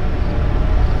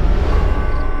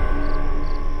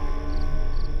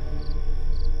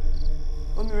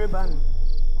 Omi rẹ̀ bá mi.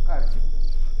 Ọ̀ká rẹ̀.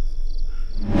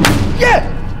 Yé!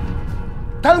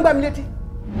 Ta ló ń gbá mi létí?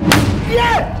 Yé!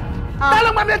 Ta ló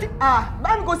ń gbá mi létí?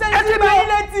 Bámi kò sẹ́yìn tí bá yín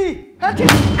létí.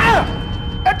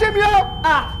 Etí mi o!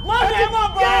 Mọ́ mi ẹ mọ̀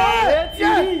bọ́ létí.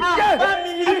 Bámi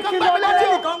ní kí ló dé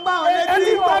nìkan gbá ọ létí.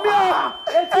 Etí rọ mi o!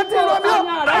 Etí rọ mi o!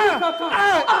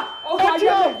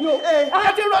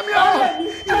 Etí rọ mi o!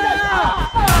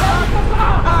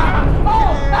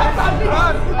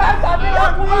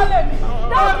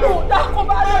 Dákun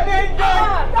bá lè mi.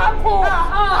 Dákun.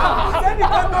 Sẹ́ni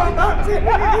kan náà bá ti.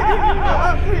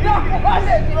 Dákun bá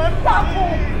lè mi.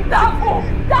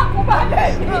 Dákun bá lè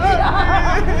mi.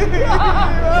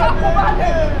 Dákun bá lè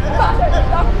mi.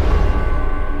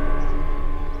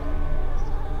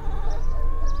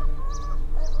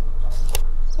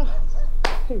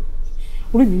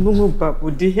 Orí mi ló mọ̀ bá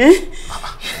Bòdé.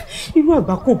 Irú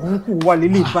àgbákò burúkú wà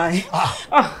lélẹ̀ báyìí.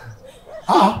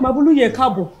 Babolóye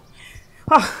káàbọ̀.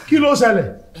 Kí ló ṣẹlẹ̀?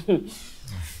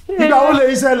 Ìgbà wo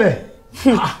lè ṣẹlẹ̀?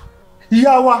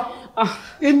 Ìyá wa,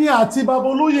 èmi àti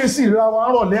Babolóye sì ra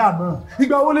wa rọ̀lẹ́ àná.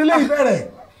 Ìgbà wo lè léyìí bẹ̀rẹ̀?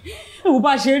 Ewu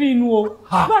bá ṣe rí inú o.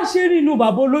 Bá ṣe rí inú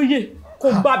Babolóye. Kò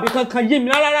gbàbí kankan yé mi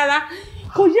rárá.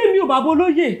 Kò yé mi o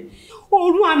Babolóye.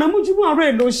 Òru àná mójúmọ́ àárọ̀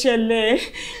ẹ̀ ló ṣẹlẹ̀.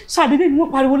 Ṣàdédé ni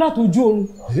wọ́n pariwo látojú oorun.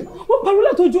 Wọ́n pariwo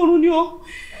látojú oorun ni ó.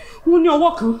 Wọ́n ní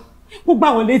ọwọ́ kan kó gbá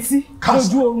wọn létí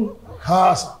lójú oorun.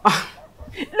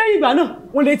 Lẹ́yìn ìgbà náà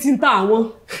wọ́n létí ń ta àwọn.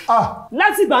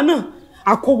 Láti ìgbà náà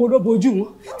àkọwò ló bojú wọn.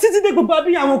 Títí dé gbogbo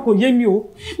abíyá wọn kò yé mi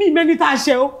o. Mi mẹ́ni tá a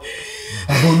ṣe o.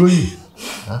 Babolóye,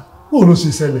 ó ló ṣe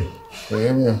ṣẹlẹ̀. Kò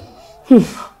yé mi o.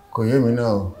 Kò yé mi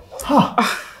náà o.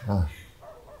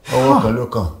 Ọwọ́ kan ló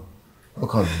kàn. Ó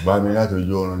kàn gbá mi láti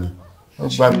ojú oorun ni. Ó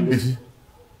gbá mi létí.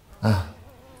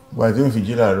 Gbà tí ó fi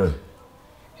jí láàárọ̀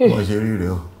ẹ̀. Wọ́n ṣe rí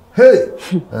rẹ̀ o.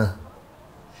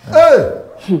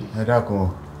 Ẹ dákun o.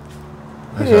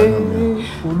 Ẹ ṣàánú mi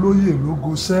o. Olóyè ló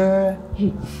gọṣẹ́.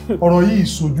 Ọ̀rọ̀ yìí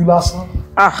ṣojú lásán.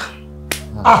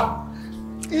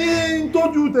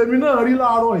 Tójú tèmi náà rí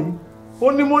láàárọ̀ yìí.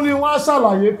 Ó ní mo ní wọ́n á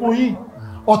ṣàlàyé fún yín.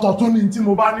 Ọ̀tọ̀ tún ni tí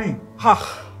mo bá ní.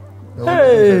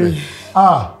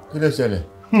 Kí ló ṣẹlẹ̀?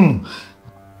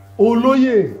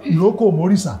 Olóyè ìrókò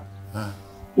Mórìsà.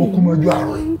 Ó kú mọ́jú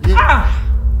àárọ̀ yìí.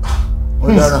 Ó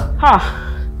dára.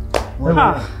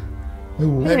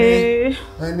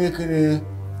 Ẹni kí ni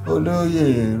olóyè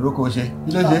ìrókò ṣe?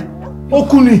 Kí ló ṣe? Ó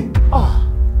kú ni.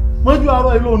 Mọ́jú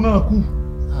àárọ̀ ìlò náà kú.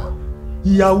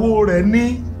 Ìyàwó rẹ̀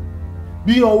ní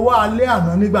bí ọwọ́ alẹ́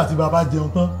àná nígbà tí bàbá jẹun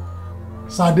tán.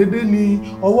 Ṣàdédé ni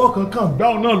ọwọ́ kankan gbá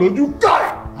òun náà lójú káì.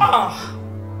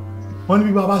 Wọ́n ní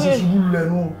bí bàbá ṣe ṣubú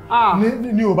lẹ́nu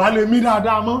ni ò bá lè mí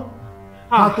dáadáa mọ́.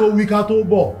 Ká tó wí ká tó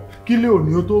bọ̀ kí lè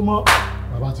òní ó tó mọ́.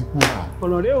 Bàbá ti kú o.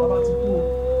 Ọ̀nà rẹ̀ o. Bàbá ti kú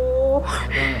o.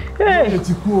 Bàbá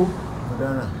ti kú o.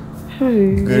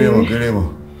 Gẹ́rẹ́mọ̀.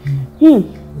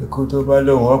 Ikú tó bá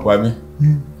lóhun ọ̀pá mi,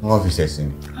 wọ́n fi ṣẹ̀sìn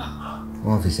ni.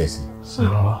 Wọ́n fi ṣẹ̀sìn.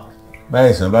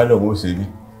 Báyìí sàn bá lóhun ó ṣe ní.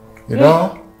 Ìrọ́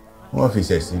wọ́n fi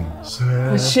ṣẹ̀sìn ni.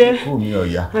 Ikú mi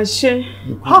ọ̀yá.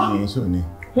 Ikú mi èso ni.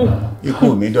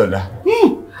 Ikú mi dọ̀la.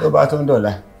 Tó bá tún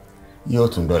dọ̀la, yóò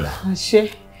tún dọ̀la.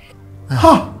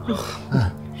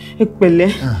 Ẹ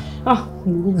pẹ̀lẹ́.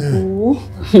 Olùkọ́.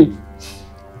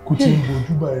 Kò tí ń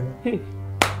bojú báyìí.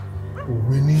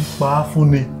 Òwe ní pa fún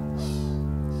ni.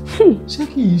 Ṣé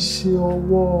kìí ṣe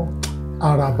ọwọ́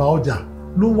àràbà ọjà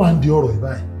ló wà ń di ọ̀rọ̀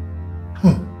ìbáyìí?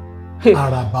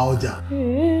 Àràbà ọjà.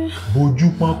 Bojú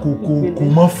pọ́n kòkó kò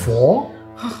mọ́ fọ́.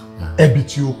 Ẹbí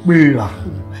tí ó pé rà.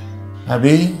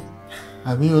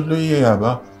 Àbí olóyè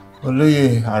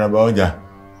àràbà ọjà.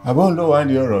 Àbọ̀ ló wà ń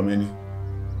di ọ̀rọ̀ mi ni.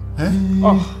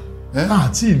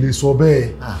 Àti ilé sọ bẹ́ẹ̀.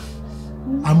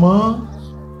 Àmọ́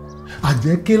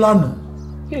àjẹ́ ké lánàá.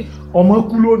 Ọmọ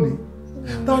kú lónìí.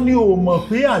 Ta ni o mọ̀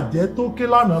pé àjẹ́ tó ké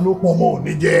lánàá ló pọ̀ mọ́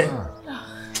òní jẹ?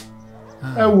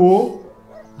 Ẹ wò ó.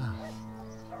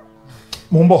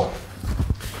 Mo ń bọ̀.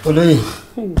 Olóyè.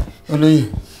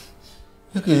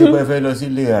 Kí ṣe pé fẹ́ lọ sí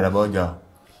ilé àràbà ọjà?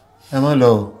 Ẹ má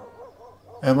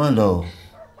lọ o.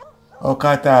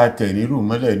 Ọká tá a tẹ̀ nírù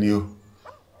mọ́lẹ̀ ni o.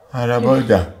 Àràbà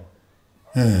ọjà.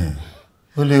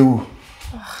 Ó léwu.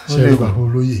 Ṣé bàbá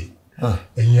olóyè?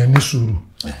 Ẹ̀yin ẹ ní sùúrù.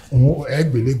 Òun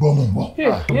ẹgbẹ̀lẹ́ gbọ́mù bọ̀.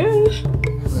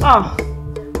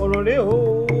 Ọ̀rọ̀ rẹ̀ o.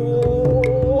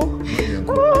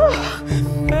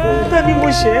 Tẹ́ni mo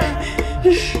ṣe.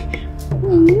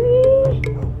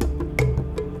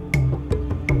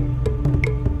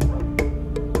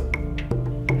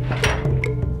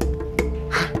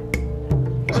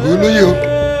 Olóyè o.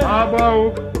 Àbá o.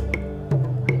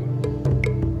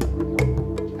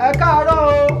 Ẹ káàárọ̀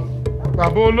o.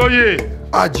 Bàbá olóyè.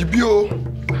 Àjíbí o.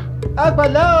 Ẹ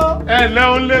pẹ̀lẹ́ o. Ẹ lẹ́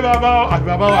ń lé bàbá o. Àbí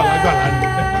bàbá wà lágbàlá ni.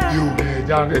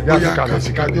 Ẹja sí kalẹ̀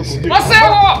sí kalẹ̀ sí. Mo ṣe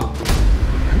wọ̀.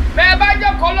 Bẹ́ẹ̀ bá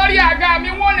jókòó lórí àga mi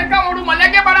wọ́n ní káwọn orú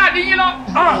mọ̀lẹ́gẹ́ bára àdíyín lọ.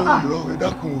 Ẹ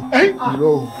dákun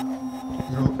o.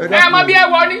 Ẹ mọ bí ẹ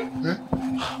wọ ni.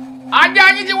 Ajá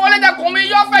yín ti wọlé jẹkùn mi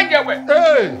yọ fẹ́ jẹ̀wẹ̀.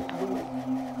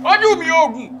 Ojú mi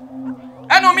oògùn,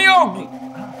 ẹnu mi oògùn,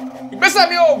 ìgbésẹ̀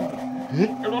mi oògùn,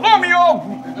 ìrònú mi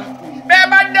oògùn. Bẹ́ẹ̀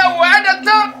bá dẹ̀wọ̀ ẹ̀ dẹ̀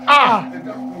tán.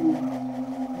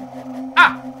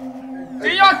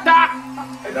 Iyọ̀ ta.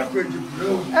 Ẹ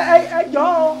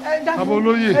jọ̀ọ́ ẹ dákun. Bàbá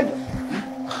olóyè.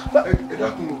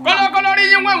 Kọ́lọ́kọ́lọ́ rí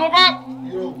yín wẹ̀ mú kọ́.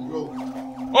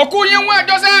 Òkú yín wẹ̀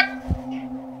jọ́sẹ́.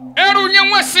 Ẹrù yín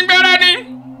wẹ̀ síngbẹ́rẹ́ ni.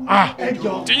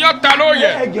 Tiyọ̀ ta ló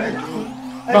yẹ.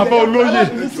 Bàbá olóyè.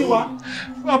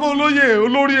 Bàbá olóyè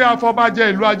olórí afọbajẹ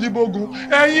ìlú Ajíbógun.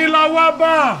 Ẹ̀yin la wá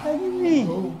bá.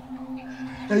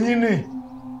 Ẹ̀yin ni.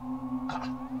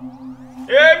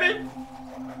 Èmi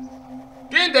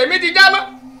kí n tèmi ti já mọ́.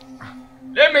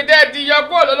 Lémi tẹ́ ti yọ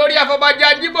kúrò lórí afọbajẹ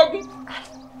Ajíbógun.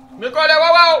 Mi kọ́ lẹ wá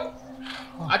o.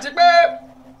 Àti pé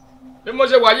bí mo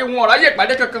ṣe wà yìí wọn ò ráyè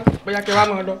ìpàdé kankan. Bóyá kí wá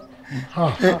mọ́ ọ lọ.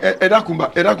 Ẹ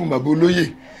dákun bàbá olóyè.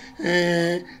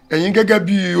 Ẹ̀yin gẹ́gẹ́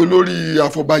bí olórí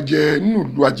afọbajẹ nínú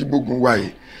ìlú Ajíbógun wa yìí.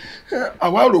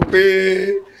 Àwa rò pé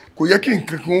kò yẹ kí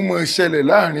nǹkan kan mọ ṣẹlẹ̀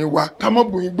láàrin wa ká mọ́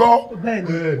bùn yín gbọ́.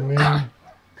 Bẹ́ẹ̀ni.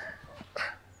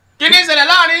 Kí ni ìṣẹ̀lẹ̀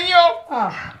láàrin yín o?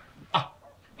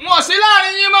 Wọn ò sí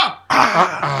láàrin yín mọ́.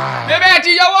 Bébẹ́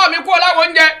ti yọwọ́ mi kúrò láwọn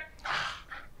oúnjẹ.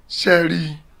 Ṣé rí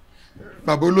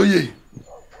bàbá olóyè,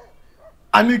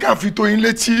 a ní ká fi tó yín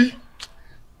létí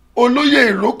olóyè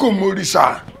ìrókò mòrìṣà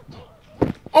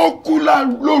ó kú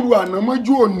lóru àná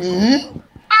mọ́jú òní.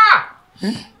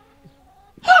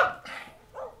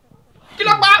 Kí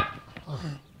ló pa?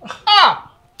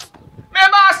 Mẹ́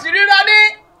bá sì ríra ní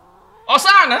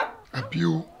ọ̀sán àná. Àbí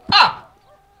o.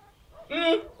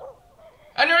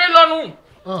 Ẹni rí lọ́nu.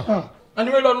 Ẹni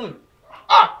rí lọ́nu.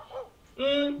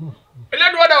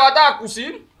 Elédùn ọ̀dà wà tá a kù sí.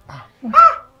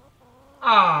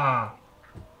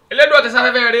 Elédùn ọ̀tẹ̀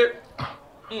sáfẹ́fẹ́ rẹ̀.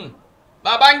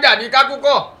 Bàbá ń jà ní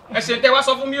kákúkọ̀. Ẹ ṣe tẹ́ wá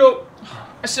sọ fún mi o.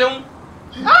 Ẹ ṣeun.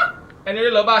 Ẹni rí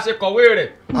lọ bá a ṣe kọ̀wé rẹ̀.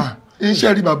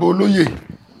 Iṣẹ́ rí bàbá olóyè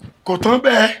kò tán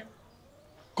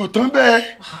bẹ́ẹ̀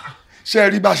ṣe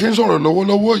rí bá ṣe ń sọ̀rọ̀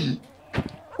lọ́wọ́lọ́wọ́ yìí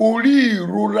orí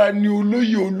ìrora ni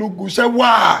olóyè ológun ṣẹ́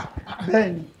wà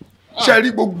ṣe rí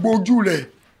gbogbo ojú rẹ̀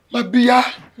má bíyá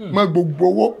má gbogbo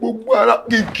owó gbogbo ara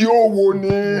kìkì owó ni.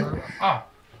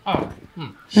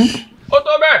 Ó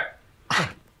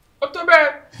tó bẹ́ẹ̀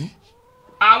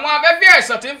àwọn afẹ́fẹ́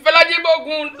àìsàn tí ń fẹ́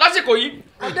l'Ajíbógun lásìkò yìí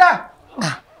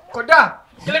kódà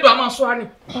kílẹ̀dùn a máa sọ á ní.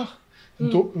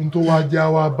 N tó wá já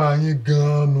wá bá yín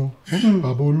gan-an nu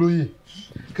bàbá olóyè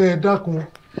kẹ́ ẹ dákun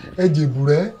ẹ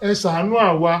jèbùrẹ́ ẹ ṣàánú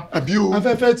àwa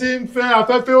afẹ́fẹ́ tí ń fẹ́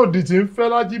afẹ́fẹ́ òdì tí ń fẹ́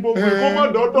l'Ajíbógun kó má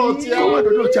dọ́dọ̀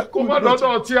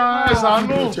tí a ẹ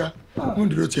ṣàánú.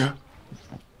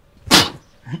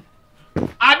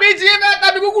 Àbí tí ń fẹ́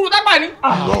tàbí kúkúrú tápà ní.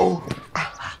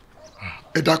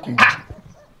 Ẹ dákun.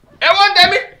 Ẹ wọ́n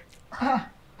tẹ̀mí.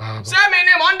 Sẹ́mi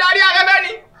ni mò ń darí afẹ́fẹ́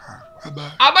ni.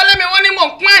 Abẹ́lé mi wọ́n ní mò ń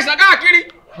pín àìsàn káàkiri.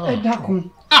 Ẹ dákun.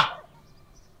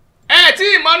 Ẹ tí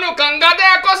ìmọ̀nù kànga tẹ́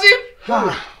ẹ kọ́ sí.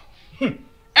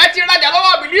 Ẹ ti rajà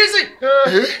lọ́wọ́ Bìlísì.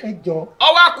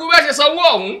 Ọwọ́ akú bẹ́ẹ̀ ṣe sanwó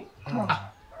ọ̀hún.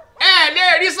 Ẹ lè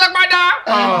rí sẹ́pádà.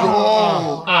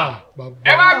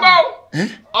 Ẹ wá gbọ́ o.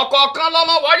 Ọ̀kọ̀ọ̀kan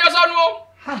lọ́mọ wọ́jọ́ sọ́nu o.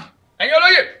 Ẹ̀yin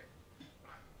olóyè.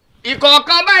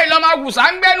 Ìkọ̀ọ̀kan báyìí lọ́mọ àwùsá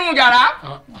ń gbẹ́nu yàrá.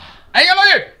 Ẹ̀yin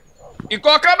olóyè.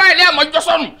 Ìkọ̀ọ̀kan báyìí lé àmọ́ jọ́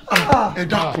sọ́nu. Ẹ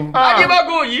dákun.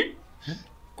 Ajíbógun yìí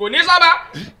kò ní sábà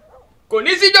kò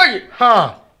ní síjòyè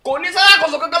kò ní sábà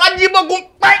kòsò kankan l'Ajíbógun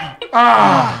pẹ́.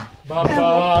 Bàbá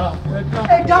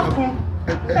ẹ dákun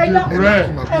ẹ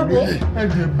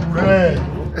jèbùrẹ́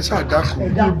ẹ ṣáà dákun. ẹ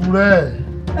jèbùrẹ́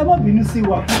ẹ má bínú sí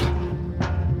wa.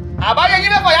 Àbáyé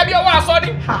yín mẹ́fà yá bí ọwọ́ aṣọ ni.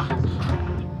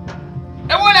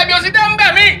 Ẹ wọ́n lẹ̀bi òsì tẹ́ ń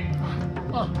bẹ̀ mí.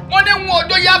 Wọ́n ní wọn ò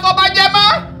joyè afọbajẹ mọ́.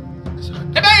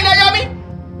 Ẹ bẹ́ẹ̀ ilẹ̀ yọ mí.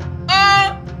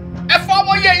 Ẹ fọ́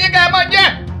ọmọ yẹ yín kẹ́ ẹ máa jẹ́.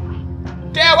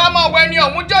 Kẹ́ ẹ wá máa wọ ẹni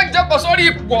ọ̀hún jẹ́ ìjókòó sórí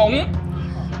ipò ọ̀hún.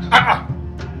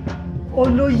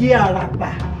 Olóyè Àràbà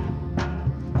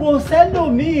kò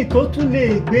sẹ́lòmíì tó tún lè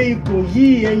gbé ipò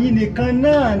yìí ẹ̀yin nìkan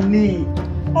náà ni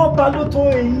ọba ló tó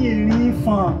ẹ̀yin erin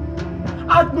fọn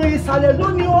àgbẹ̀ ìsàlẹ̀ ló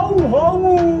ní ọ̀hún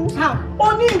ó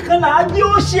ní nǹkan làájí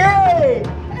ó ṣe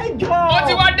é jọ. Ó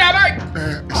ti wá dá báyìí.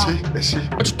 Ẹ ṣe.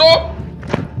 Ó ti tó.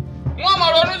 Wọ́n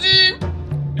máa ronú sí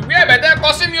ìwé ẹ̀bẹ̀ tẹ́ kọ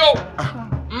sí mi o.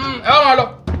 Ẹ wọ́n máa lọ.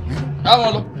 Ẹ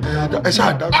wọ́n lọ. Ẹ ṣáà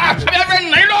dákun. Àbí ẹ fẹ́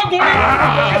nà í lọ́gùn ni.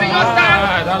 Ẹni yóò dá.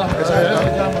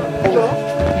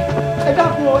 Ẹ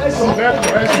dákun ẹ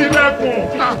sílẹ̀kùn.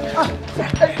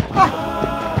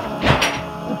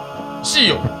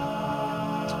 Sí o.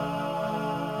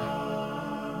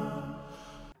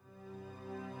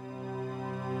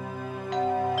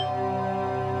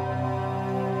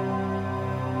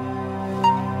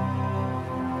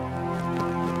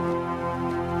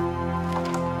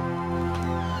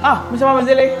 Mr.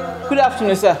 Bamidele, good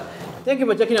afternoon, sir. Thank you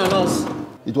for checking on us.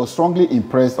 It was strongly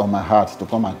impressed on my heart to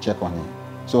come and check on him.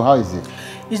 So how is it?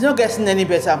 He's not getting any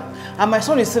better, and my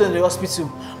son is still in the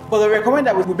hospital. But they recommend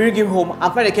that we bring him home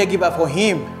and find a caregiver for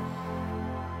him.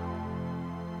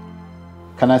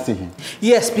 Can I see him?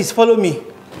 Yes, please follow me.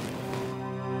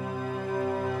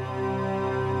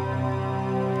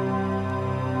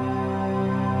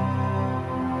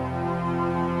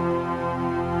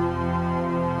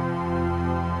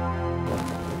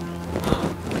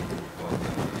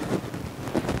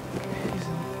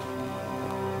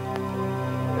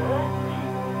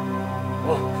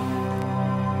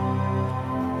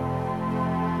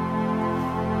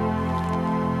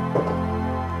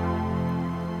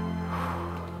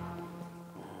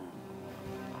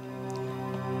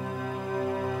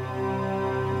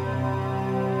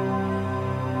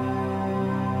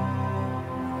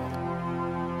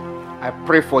 I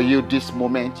pray for you this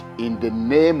moment in the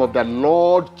name of the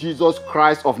Lord Jesus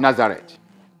Christ of Nazareth.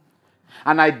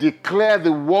 And I declare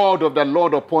the word of the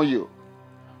Lord upon you.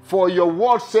 For your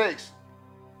word says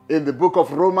in the book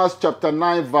of Romans chapter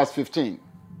 9 verse 15,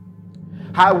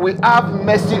 I will have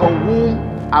mercy on whom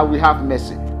I will have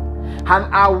mercy, and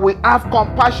I will have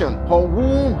compassion on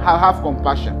whom I have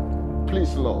compassion.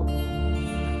 Please, Lord,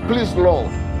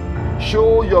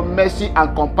 show your mercy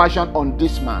and compassion on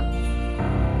this man,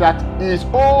 that his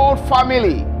whole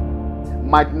family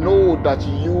might know that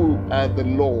you are the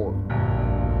Lord.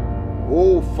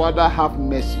 Oh, Father, have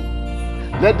mercy.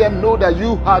 Let them know that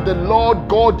you are the Lord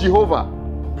God Jehovah.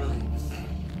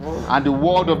 And the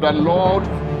word of the Lord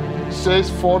says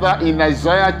further in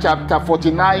Isaiah chapter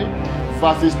 49,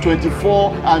 verses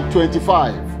 24 and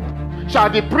 25. Shall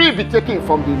the prey be taken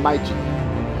from the mighty,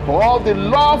 or all the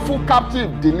lawful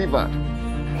captive delivered?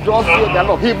 Thus saith the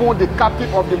Lord, even the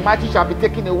captive of the mighty shall be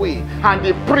taken away, and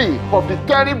the prey of the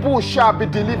terrible shall be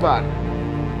delivered.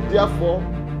 Therefore,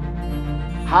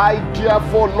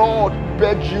 Lord,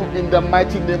 beg you in the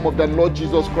mighty name of the Lord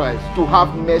Jesus Christ to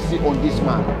have mercy on this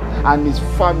man and his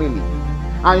family,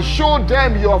 and show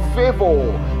them your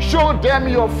favor. Show them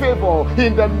your favor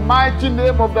in the mighty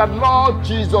name of the Lord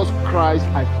Jesus Christ,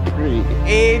 I pray.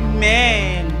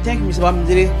 Amen. Thank you, Mr.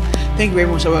 Bamidele. Thank you very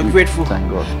much, sir. We're grateful. Thank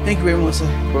God. Thank you very much, sir.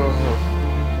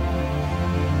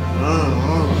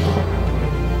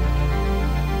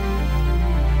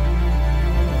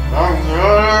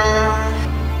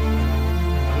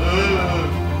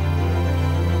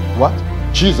 What?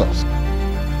 Jesus.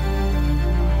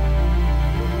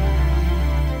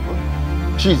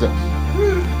 Jesus.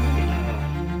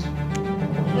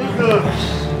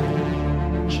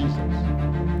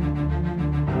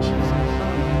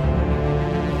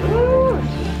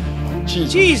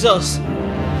 Jesus.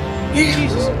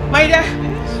 Jesus. My dad.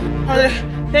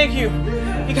 Thank you.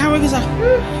 You can't wake us up.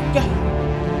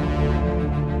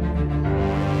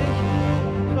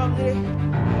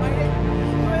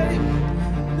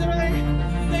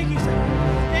 Thank you, sir.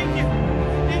 Thank you.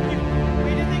 Thank you.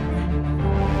 Thank you.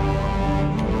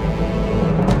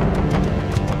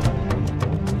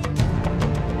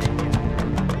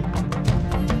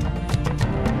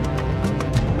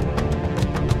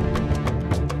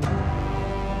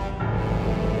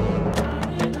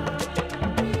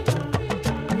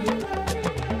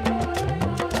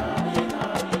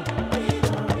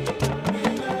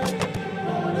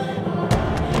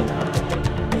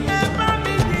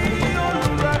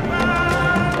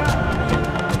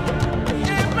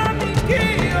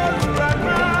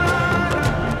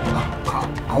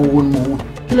 Àwọn ni mo wò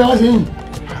kí lè wá sí yìí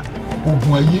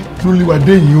oògùn ayé ló lè wá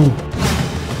dé yìí o.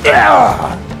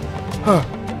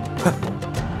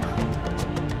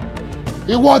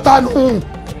 Ìwọ ta nù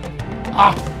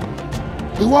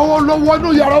ìwọ wo ló wọnú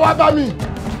yàrá wá bá mi.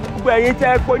 Gbogbo ẹ̀yin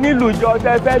tẹ́ po nílùú jọ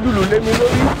tẹ́ fẹ́ lùlù lé mi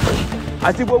lórí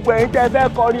àti gbogbo ẹ̀yin tẹ́ fẹ́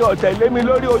kọrin ọ̀tẹ̀ lé mi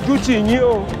lórí ojú tì yín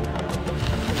o.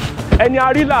 Ẹni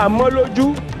arí là mọ́ lójú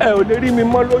ẹ ò lè rí mi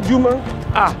mọ́ lójú mọ́.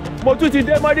 Mo tún ti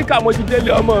dé Mọ́ríkà, mo ti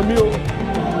délé ọmọ mi o.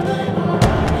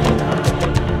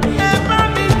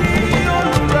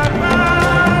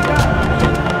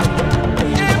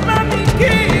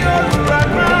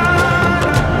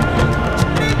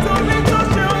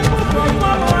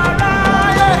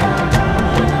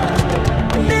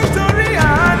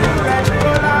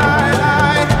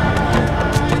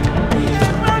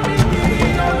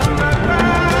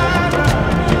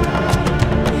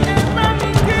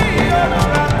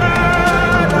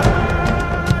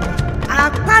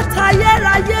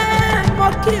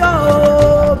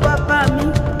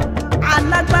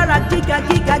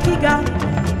 Gíga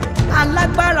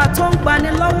alágbára tó ń gbani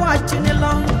lọ́wọ́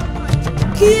àjínilọ́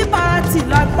kí bá ti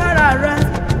lágbára rẹ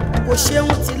kò ṣeun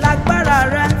ti lágbára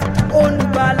rẹ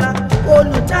olùgbàlà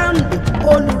olùdáǹdè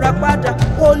olùràpadà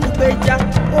olùgbèjà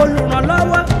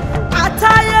olùrànlọ́wọ́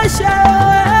àtayéṣe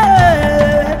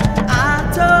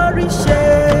àtòríṣe.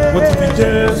 Mo ti fi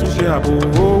Jésù ṣe ààbò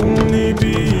òun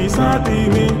níbi ìsádi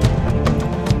mi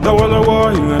lọ́wọ́lọ́wọ́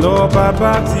ìrànlọ́wọ́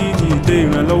bàbá ti dìde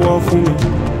ìrànlọ́wọ́ fún mi.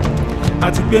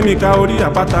 Àti gbé mi ka orí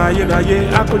àpáta ayérayé,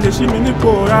 a kò lè ṣí mi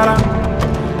nípò rárá.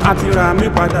 Àti rà mí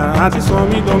padà, àti sọ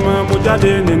mí dọmọ, mo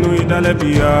jáde nínú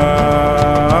ìdálẹ́bi.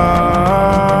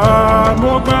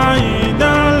 Mo gba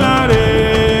ìdáláre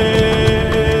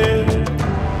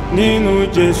nínú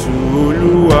Jésù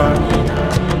Olúwa.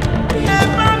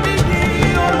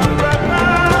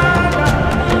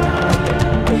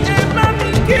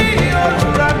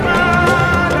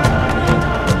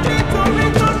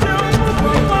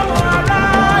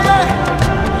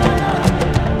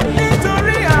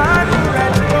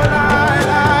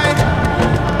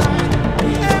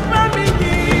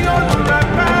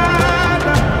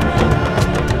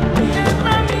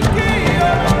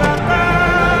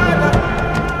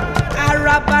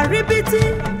 biribiti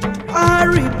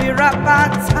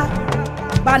arìbìràbàtà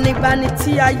gbanigbani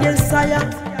tí ayé ń sáyà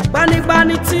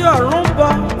gbanigbani tí ọ̀run ń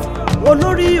bọ̀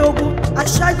olórí ogun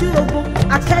aṣáájú ogun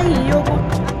akẹ́yìn ogun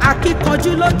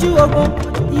akíkanjú lójú ogun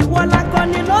ìwọ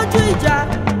lakọni lójú ìjà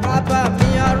bàbá mi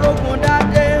arógun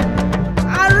dádé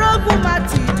arógun má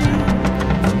ti di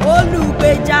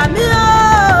olùgbèjà mi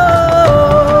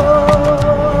ooo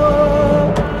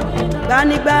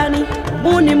gbanigbani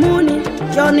múnimúni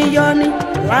yọniyọni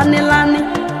lánilání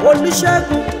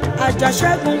olùṣègùn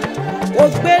àjàṣẹ́gun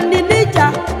ògbéni níjà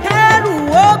kẹrù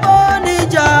owó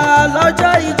níjà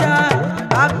lọ́jọ́ ìjà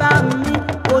bàbá mi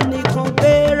oníkan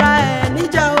gbéra ẹ̀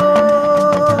níjà o.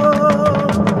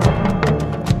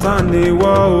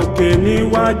 Tàníwọ́ òkè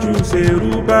níwájú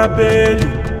Serubábélì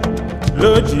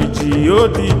lójijì ó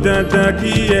di dandan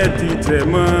kí ẹ dìtẹ̀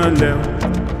mọ́lẹ̀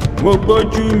mo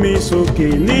gbójú mi sókè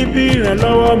níbi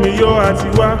ìrànlọ́wọ́ mi yóò àti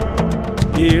wá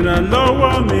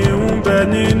ìrànlọ́wọ́ mi ń bẹ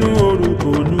nínú orúkọ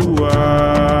Olúwa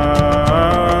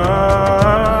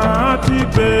ti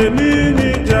pè mí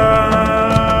níjà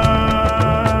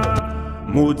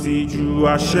mo ti ju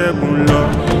aṣẹ́gun lọ.